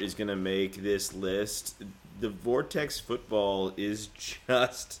sport is gonna make this list, the Vortex football is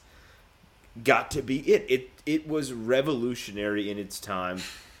just got to be it. It was revolutionary in its time.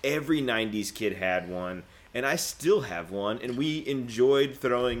 Every 90s kid had one, and I still have one, and we enjoyed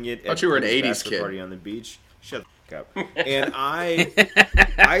throwing it Thought at you were an the 80s bachelor kid. party on the beach. Shut the fuck up. And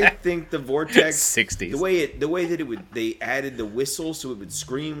I think the Vortex 60s. the way that they added the whistle so it would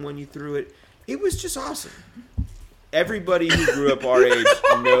scream when you threw it, it was just awesome. everybody who grew up our age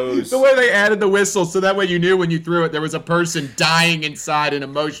knows. The way they added the whistle, so that way you knew when you threw it there was a person dying inside and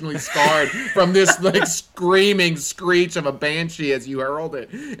emotionally scarred from this like screaming screech of a banshee as you hurled it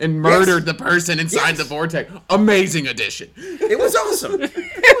and murdered the person inside the vortex. Amazing addition. It was awesome.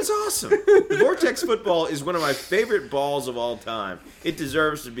 It was awesome. The Vortex football is one of my favorite balls of all time. It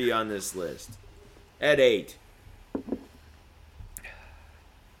deserves to be on this list. At 8.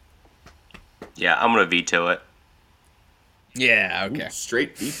 Yeah, I'm gonna veto it. Yeah, okay.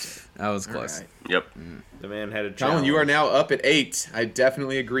 Straight beat. That was close. Right. Yep. The man had a challenge. Colin, you are now up at 8. I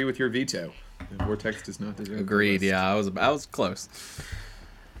definitely agree with your veto. The Vortex does not deserve the Agreed. list. Yeah, I was close.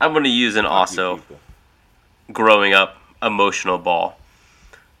 I'm gonna use an also growing up emotional ball.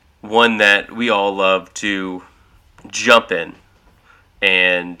 One that we all love to jump in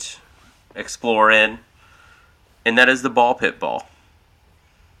and explore in, and that is the ball pit ball.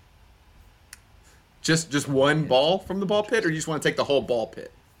 Just one ball from the ball pit, or you just want to take the whole ball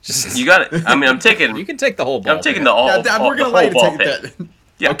pit? You got it. I mean, I'm taking. You can take the whole ball. I'm taking the all. We're all- gonna the let whole you ball take pit. that.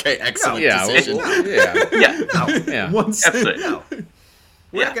 Yeah. Okay, excellent Yeah, decision. yeah, Yeah. yeah. Once- Absolutely. No.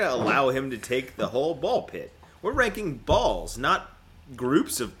 We're Yeah. not going to allow him to take the whole ball pit. We're ranking balls, not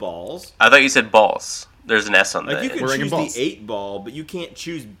groups of balls. I thought you said balls. There's an S on Like that. you can We're ranking choose balls. the 8 ball, but you can't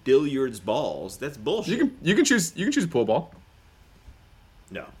choose billiards balls. That's bullshit. You can choose a pool ball.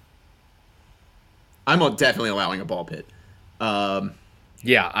 No. I'm definitely allowing a ball pit.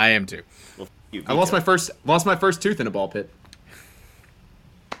 Yeah, I am too. Well, you I lost my first tooth in a ball pit.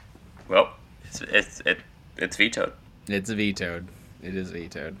 Well, it's vetoed. It's vetoed. It is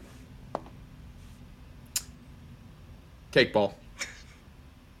vetoed. Cake ball.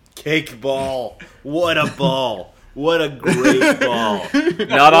 Cake ball. What a ball. What a great ball.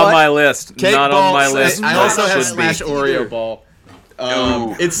 Not on my list. Cake Not ball. on my list. I but also have should be. slash Oreo ball.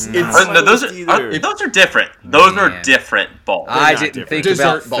 Ooh. It's No, those either. those are different. Those Man. are different balls. I not didn't different. think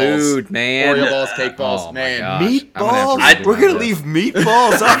Dessert about balls. food, man. Oreo balls, cake balls. Oh my Man, gosh. I'm gonna have to Meatballs? redo We're my going to list. leave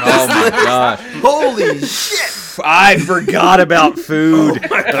meatballs off Oh this my list? gosh. Holy shit. I forgot about food.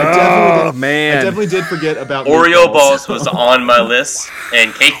 Oh, man. I definitely did forget about Oreo meatballs. balls was on my list,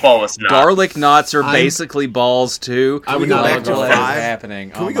 and cake ball was not. Garlic knots are I'm- basically balls too. I would go not back like to balls. What is 5?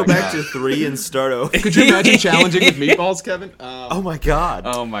 happening? Can we go back to 3 and start over? Could you imagine challenging with meatballs, Kevin? Oh my god.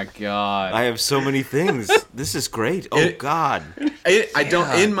 Oh my god. I have so many things. This is great. Oh It- god. I don't.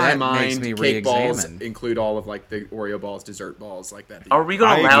 Yeah, In my that makes mind, me cake balls re-examine. include all of like the Oreo balls, dessert balls, like that. Are we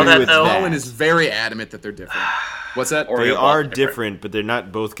going I to allow agree that with though? that. Owen is very adamant that they're different. What's that? Oreo They balls are are different, but they're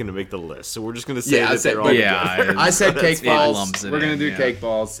not both going to make the list. So we're just going to say Yeah, I that said- they're all but- Yeah, together. I said cake it balls. lumps it We're gonna in, do yeah. cake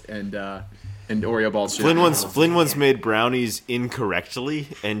balls and Oreo balls. Flynn once made brownies incorrectly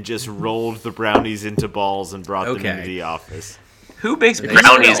and just rolled the brownies into balls and brought them Okay. into the office. Who makes If you were to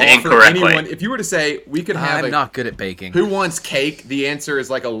brownies offer incorrectly? anyone- if you were to say we could have I'm not good at baking. who wants cake, the answer is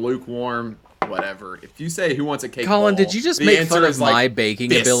like a lukewarm whatever. If you say who wants a cake, Colin, ball, did you just the make answer fun of is like my baking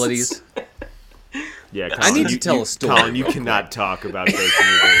fists. abilities? Yeah, Colin, I need to you- tell you- a story Colin, you real cannot talk about baking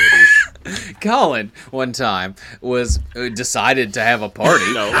abilities. Colin, one time, was decided to have a party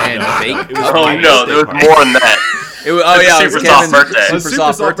and bake It was Oh my no, there was birthday more than that. It was, It's a it was super soft Kevin's birthday. super, A super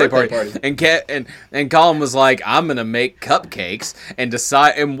soft soft birthday birthday party. And Colin was like, "I'm gonna make cupcakes and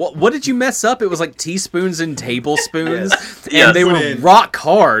decide." And what did you mess up? It was like teaspoons and tablespoons, and Yes. they Put were in. rock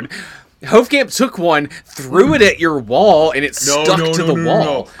hard. Hofkamp took one, threw it at your wall, and it stuck to the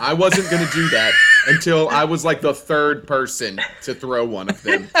wall. No. I wasn't gonna do that until I was like the third person to throw one of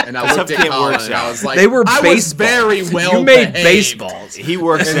them, and I looked at Hufkamp Colin works and I out. was like, They were I was baseballs. very well. You made behaved. baseballs. He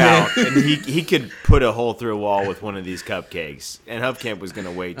works out, and he could put a hole through a wall with one of these cupcakes. And Hufkamp was going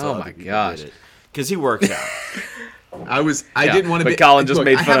to wait till Oh other my people gosh. did it. Because he works out. I Yeah, didn't want to but be. Colin just look,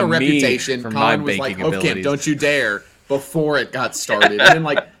 made I fun had a of me reputation. for Colin my was like, baking "Okay, abilities." don't you dare!" Before it got started, and then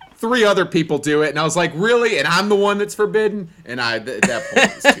like 3 other people do it, and I was like, "Really?" And I'm the one that's forbidden. And at that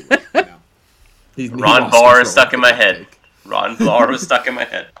point, it was too late. You know? He Ron lost Barr control is stuck of in my the head. cake. Ron Barr was stuck in my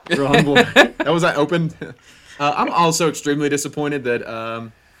head. Ron Barr. That was that open. I'm also extremely disappointed that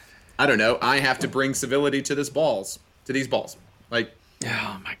I don't know. I have to bring civility to these balls. Like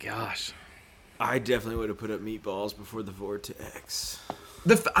Oh my gosh. I definitely would have put up meatballs before the Vortex.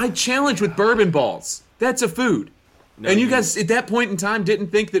 I challenge with bourbon balls. That's a food. No, And you guys at that point in time didn't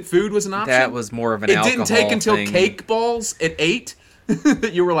think that food was an option. That was more of an It alcohol didn't take until thing. cake balls at 8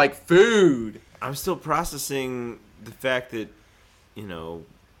 that you were like food. I'm still processing the fact that, you know,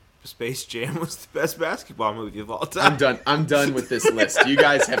 Space Jam was the best basketball movie of all time. I'm done with this list. You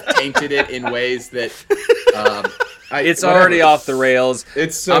guys have tainted it in ways that It's whatever. already off the rails.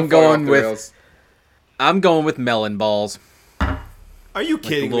 It's so I'm far going off the with- rails. I'm going with melon balls. Are you The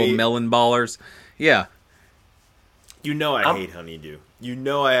kidding little me? melon ballers. Yeah. You know I hate honeydew. You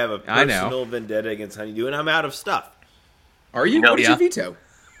know I have a I know. personal vendetta against honeydew, and I'm out of stuff. Are you? No, What did yeah. you veto?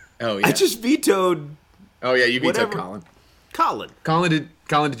 Oh yeah. I just vetoed Oh yeah, you vetoed whatever. Colin. Colin.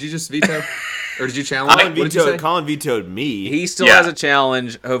 Colin, did you just veto? Or did you challenge? Colin What did you say? vetoed me. He still Yeah. has a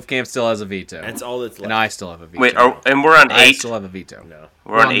challenge. Hofkamp still has a veto. That's all that's left. And I still have a veto. Wait, and we're on I 8. still have a veto. No.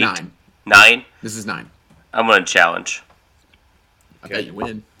 We're on We're 8. on 9. 9. This is 9. I'm gonna challenge. I bet you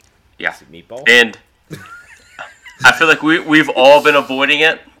win. Yeah. Meatball? And I feel like we've all been avoiding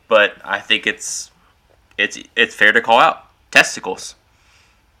it, but I think it's fair to call out testicles.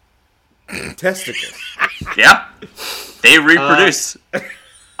 Testicles. Yeah, they reproduce.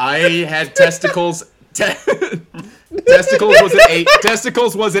 I had testicles. Testicles was at 8.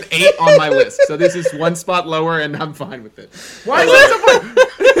 Testicles was at 8 on my list. So this is one spot lower, and I'm fine with it. Why is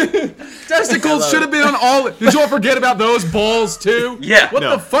that so Testicles should have been on all. Did you all forget about those balls too? Yeah. What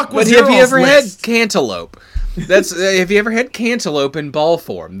No. the fuck was But your have you all's ever list? had cantaloupe? That's have you ever had cantaloupe in ball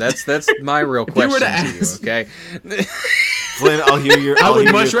form? That's my real you were question to to you. ask- Okay. Flynn, I'll hear your. I I'll would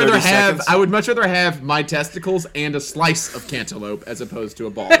hear much your rather 30 have. seconds. I would much rather have my testicles and a slice of cantaloupe as opposed to a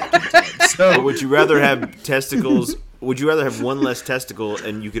ball. Of cantaloupe. Or So would you rather have testicles? Would you rather have one less testicle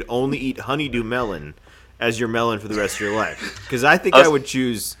and you could only eat honeydew melon as your melon for the rest of your life? Because I think I would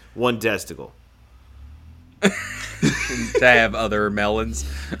choose one testicle. To have other melons.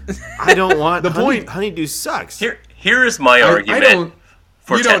 I don't want The point- Honeydew sucks. Here is my I argument. don't.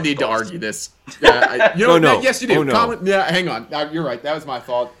 for You don't need to testicles. argue this. You know, Oh, no. Yes, you do. Oh, no. Colin, yeah, hang on. You're right. That was my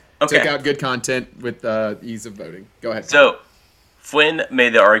fault. Okay. Took out good content with ease of voting. Go ahead. So, Flynn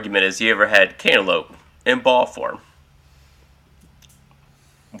made the argument: has he ever had cantaloupe in ball form?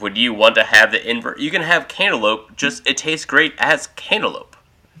 Would you want to have the invert? You can have cantaloupe. Just it tastes great as cantaloupe.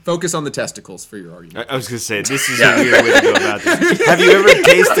 Focus on the testicles for your argument. I was gonna say this is a weird way to go about this. Have you ever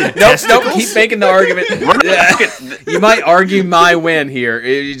tasted Nope, testicles? nope. Keep making the argument. Yeah. You might argue my win here.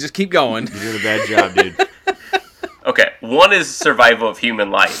 You just keep going. You're doing a bad job, dude. Okay, one is survival of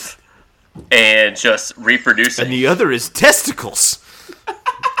human life, and just reproducing. And the other is testicles.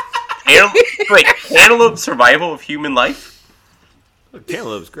 Wait, cantaloupe survival of human life?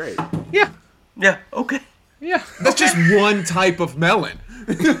 Cantaloupe's great. Yeah. Yeah. Okay. Yeah. That's just one type of melon.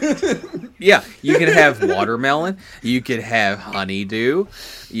 Yeah, you could have watermelon. You could have honeydew.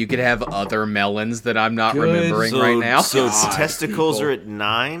 You could have other melons that I'm not remembering right now. So God, testicles people. are at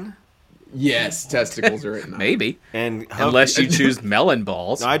 9, Yes, testicles are at 9. Maybe, and unless you choose melon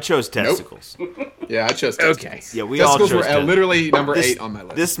balls. No, I chose testicles. Yeah, I chose testicles. Okay. Yeah, we all Testicles chose were testicles. literally number This- 8 on my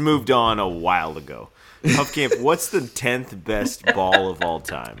list. This moved on a while ago. Huffcamp, what's the 10th best ball of all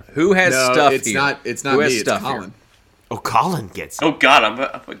time? Who has no, stuff it's here? not. It's not Who me. has It's stuff here? Colin. Oh, Colin gets it. Oh God, I'm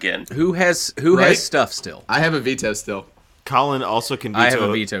up again. Who has Right? stuff still? I have a veto still. Colin also can veto. I have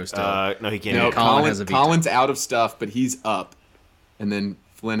a veto still. No, he can't. No, veto. Colin has a veto. Colin's out of stuff, but he's up. And then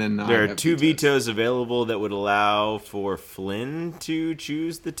Flynn and I There are have 2 vetoes. vetoes available that would allow for Flynn to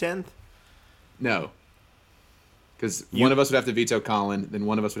choose the 10th. No. Because one of us would have to veto Colin, then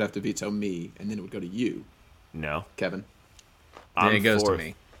one of us would have to veto me, and then it would go to you, No. Kevin. Then I'm it goes fourth. to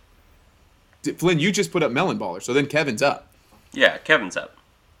me. Flynn, you just put up Melon Baller, so then Kevin's up. Yeah, Kevin's up. So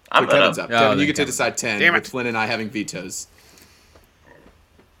I'm Kevin's up. up. Oh, Kevin, you then get to Kevin's decide 10, Damn with it. Flynn and I having vetoes.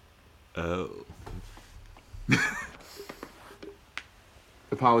 Oh.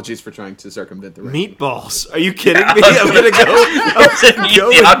 Apologies for trying to circumvent the rule. Meatballs. Are you kidding me? I'm gonna go Easy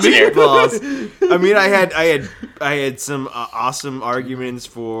with option here. meatballs. I mean, I had some awesome arguments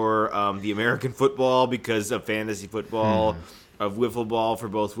for the American football because of fantasy football, of wiffle ball for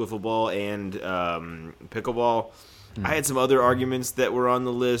both wiffle ball and pickleball. I had some other arguments that were on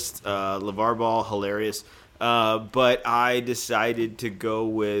the list. LeVar Ball, hilarious. But I decided to go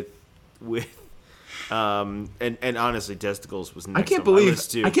with and honestly, testicles was next I can't on my believe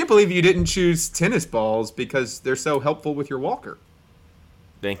list too. I can't believe you didn't choose tennis balls because they're so helpful with your walker.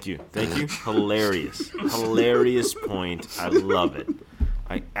 Thank you. Hilarious. Hilarious point. I love it.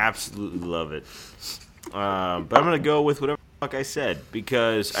 I absolutely love it. But I'm gonna go with whatever the fuck I said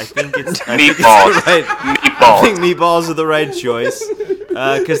because I think it's Meatballs. I think meatballs are the right choice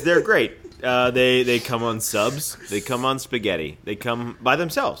because they're great. They come on subs. They come on spaghetti. They come by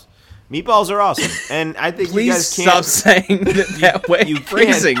themselves. Meatballs are awesome, and I think you guys Please can't. stop saying it that way. You can't-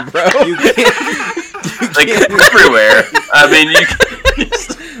 Phrasing, bro. You can't. Like everywhere. I mean,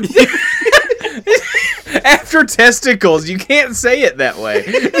 you. After testicles, you can't say it that way.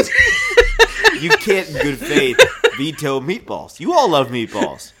 You can't, in good faith, veto meatballs. You all love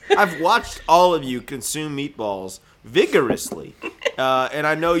meatballs. I've watched all of you consume meatballs vigorously, and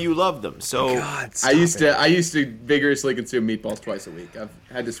I know you love them. So God, I used to vigorously consume meatballs twice a week. I've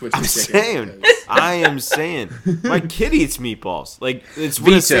had to switch to chicken. I am saying, my kid eats meatballs. Like it's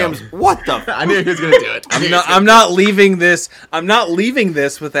one of Veto. Sam's. What the? I knew he was gonna do it. I'm not leaving this. I'm not leaving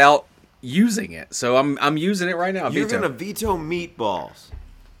this without using it. So I'm using it right now. You're Veto. gonna veto meatballs.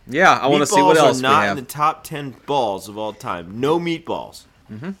 Yeah, I want to see what else Meatballs we are not in have. the top 10 balls of all time. No meatballs.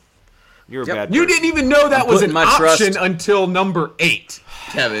 Mm-hmm. You're a Yep. bad You person. didn't even know that was putting an my option trust- until number 8,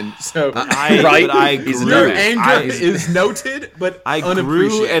 Kevin. So Right? But I He's a grew. your dumbass. anger is noted, but I grew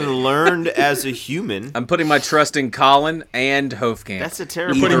unappreciated. and learned as a human. I'm putting my trust in Colin and Hofkamp. That's a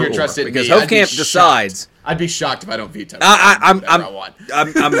terrible. You're putting your Either trust or, in because me. I'd be Hofkamp shocked. decides. I'd be shocked if I don't veto. I'm whatever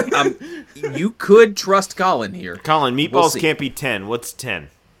I want. You could trust Colin here. Colin, We'll meatballs see. can't be 10. What's 10?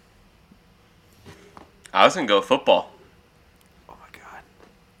 I was gonna go football. Oh my god.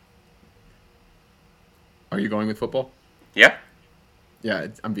 Are you going with football? Yeah. Yeah,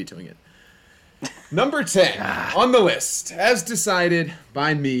 I'm vetoing it. Number 10 on the list, as decided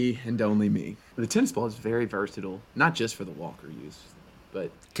by me and only me. The tennis ball is very versatile, not just for the walker use, but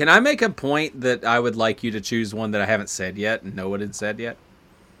Can I make a point that I would like you to choose one that I haven't said yet and no one had said yet?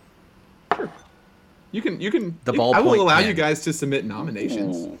 you can. The I will ballpoint allow pen. you guys to submit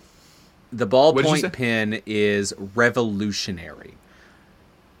nominations. The What did you say? ballpoint pen is revolutionary.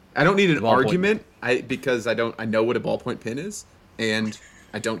 I don't need an Ballpoint. argument, because I know what a ballpoint pen is, and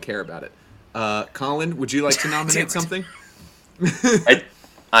I don't care about it. Colin, would you like to Damn nominate it. something?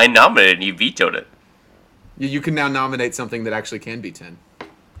 I nominated and you vetoed it. You can now nominate something that actually can be 10.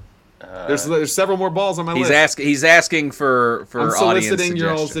 There's several more balls on my list. He's asking for I'm audience soliciting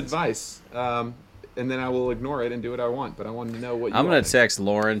your all's suggestions. advice, and then I will ignore it and do what I want. But I want to know what you I'm want. gonna text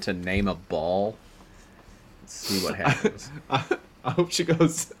Lauren to name a ball. Let's see what happens. I hope she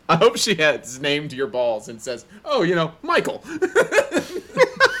goes. I hope she has named your balls and says, "Oh, Michael."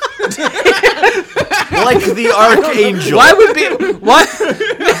 Like the archangel.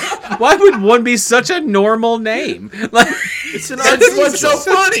 Why would one be such a normal name? Like It's an That's what's so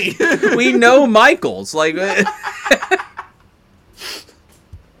archangel. funny. we know Michaels. Like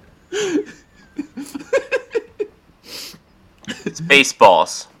It's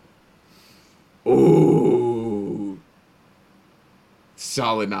baseballs. Ooh,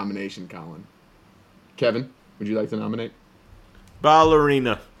 solid nomination, Colin. Kevin, would you like to nominate?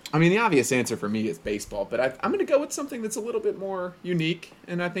 Ballerina. I mean, the obvious answer for me is baseball, but I'm going to go with something that's a little bit more unique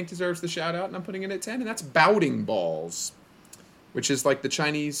and I think deserves the shout out, and I'm putting it at 10, and that's bouting balls, which is like the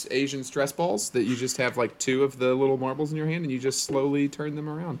Chinese Asian stress balls that you just have like 2 of the little marbles in your hand and you just slowly turn them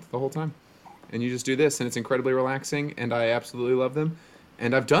around the whole time. And you just do this, and it's incredibly relaxing, and I absolutely love them.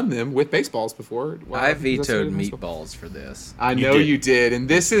 And I've done them with baseballs before. while I was vetoed in high school. meatballs for this. I You know did. you did, and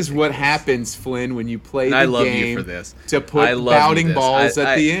this is what happens, Flynn, when you play And the I love game you for this. to I put love you bouting this. balls I-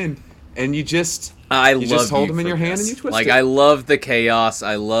 at the end, and you just love just hold you them in for your hand this. and you twist like, it. I love the chaos.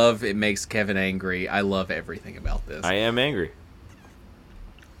 I love it makes Kevin angry. I love everything about this. I am angry.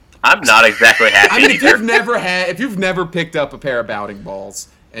 I'm not exactly happy I mean, if either. you've never picked up a pair of bouting balls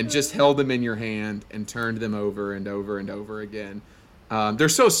and just held them in your hand and turned them over and over and over again, they're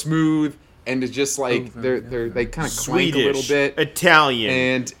so smooth and it's just like they kind of clank Swedish, a little bit. Italian,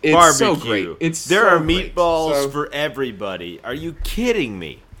 and it's barbecue. so great. There so are great. meatballs So- for everybody. Are you kidding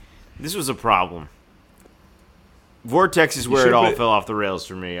me? This was a problem. Vortex is where it should all put- fell off the rails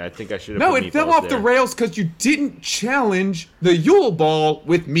for me. I think I should have. No, put it fell meatballs off the there. rails because you didn't challenge the Yule Ball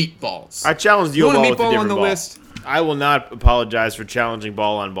with meatballs. I challenged You you want a ball with a meatball on different the ball. list? I will not apologize for challenging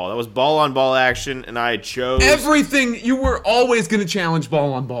ball on ball. That was ball on ball action, and I chose. Everything, you were always going to challenge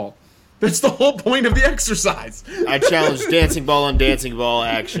ball on ball. That's the whole point of the exercise. I challenged dancing ball on dancing ball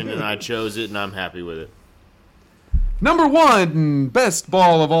action, and I chose it, and I'm happy with it. Number 1, best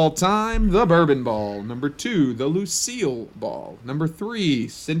ball of all time, the Bourbon Ball. Number 2, the Lucille Ball. Number 3,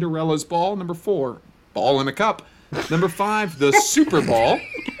 Cinderella's Ball. Number 4, Ball in a Cup. Number 5, the Super Ball.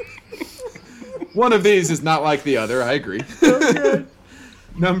 One of these is not like the other, I agree.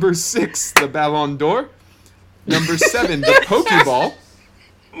 Number 6, the Ballon d'Or. Number 7, the Pokeball.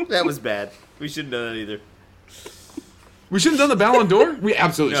 That was bad. We shouldn't have done that either. We shouldn't have done the Ballon d'Or? We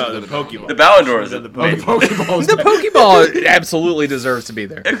absolutely should No, have the done the Pokeball. The Ballon d'Or is The a Ballon d'Or. Oh, the Pokeball is The Pokeball absolutely deserves to be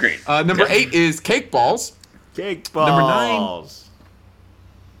there. agreed. Number 8 is Cake Balls. Cake Number balls.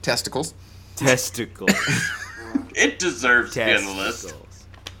 Testicles. Testicles. It deserves to be on the list. Testicles.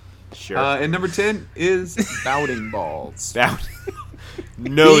 Sure. And number 10 is Bouting Balls.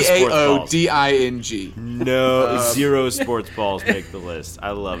 No sports balls. Bauding. No, 0 sports balls make the list.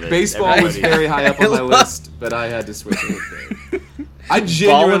 I love it. Baseball was Everybody- very high up on my list, but I had to switch it. I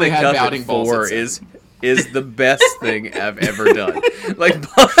genuinely had Bouting Balls. Four at 7. is is the best thing I've ever done. Like,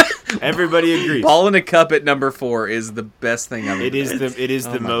 Everybody agrees. ball in a cup at number 4 is the best thing I've ever done. It is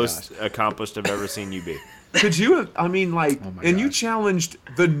the my most accomplished I've ever seen you be. Could you have, I mean, like, my and you gosh. challenged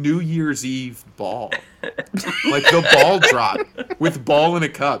the New Year's Eve ball. Like, the ball drop with ball in a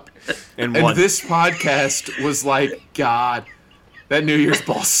cup. And And one. this podcast was like, God, that New Year's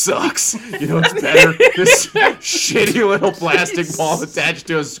ball sucks. You know what's better? This shitty little plastic ball attached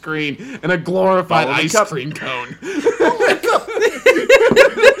to a screen and a glorified Ball in a ice cup. cream cone.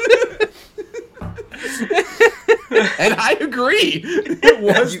 And I agree. It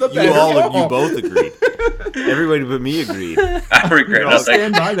was the better ball. You both agreed. Everybody but me agreed. I regret I'll nothing.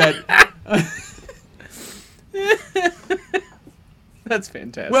 stand by that. That's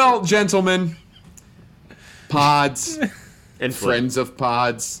fantastic. Well, gentlemen, pods, And friends of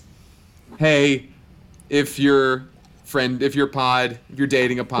pods. Hey, if you're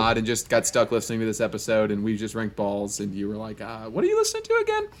dating a pod and just got stuck listening to this episode and we just ranked balls and you were like, what are you listening to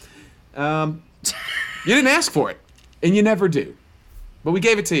again? You didn't ask for it, and you never do. But we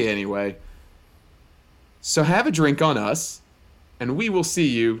gave it to you anyway. So have a drink on us, and we will see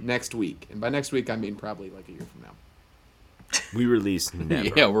you next week. And by next week, I mean probably like a year from now. We release never.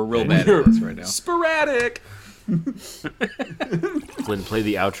 yeah, we're real bad at this right now. Sporadic. Glenn, play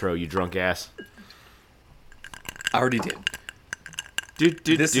the outro, you drunk ass. I already did.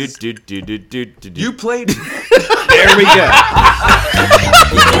 This is- You played. There we go.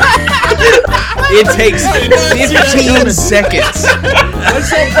 It takes 15 seconds. I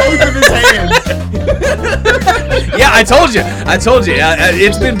saw both of his hands. Yeah, I told you.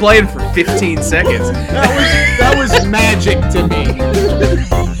 It's been playing for 15 seconds. That was magic to me.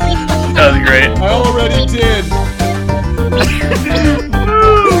 That was great. I already did.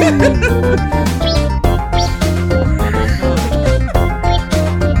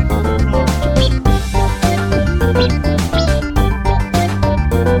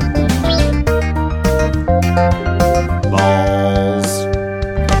 Balls.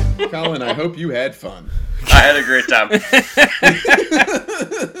 Colin, I hope you had fun. I had a great time.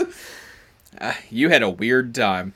 You had a weird time.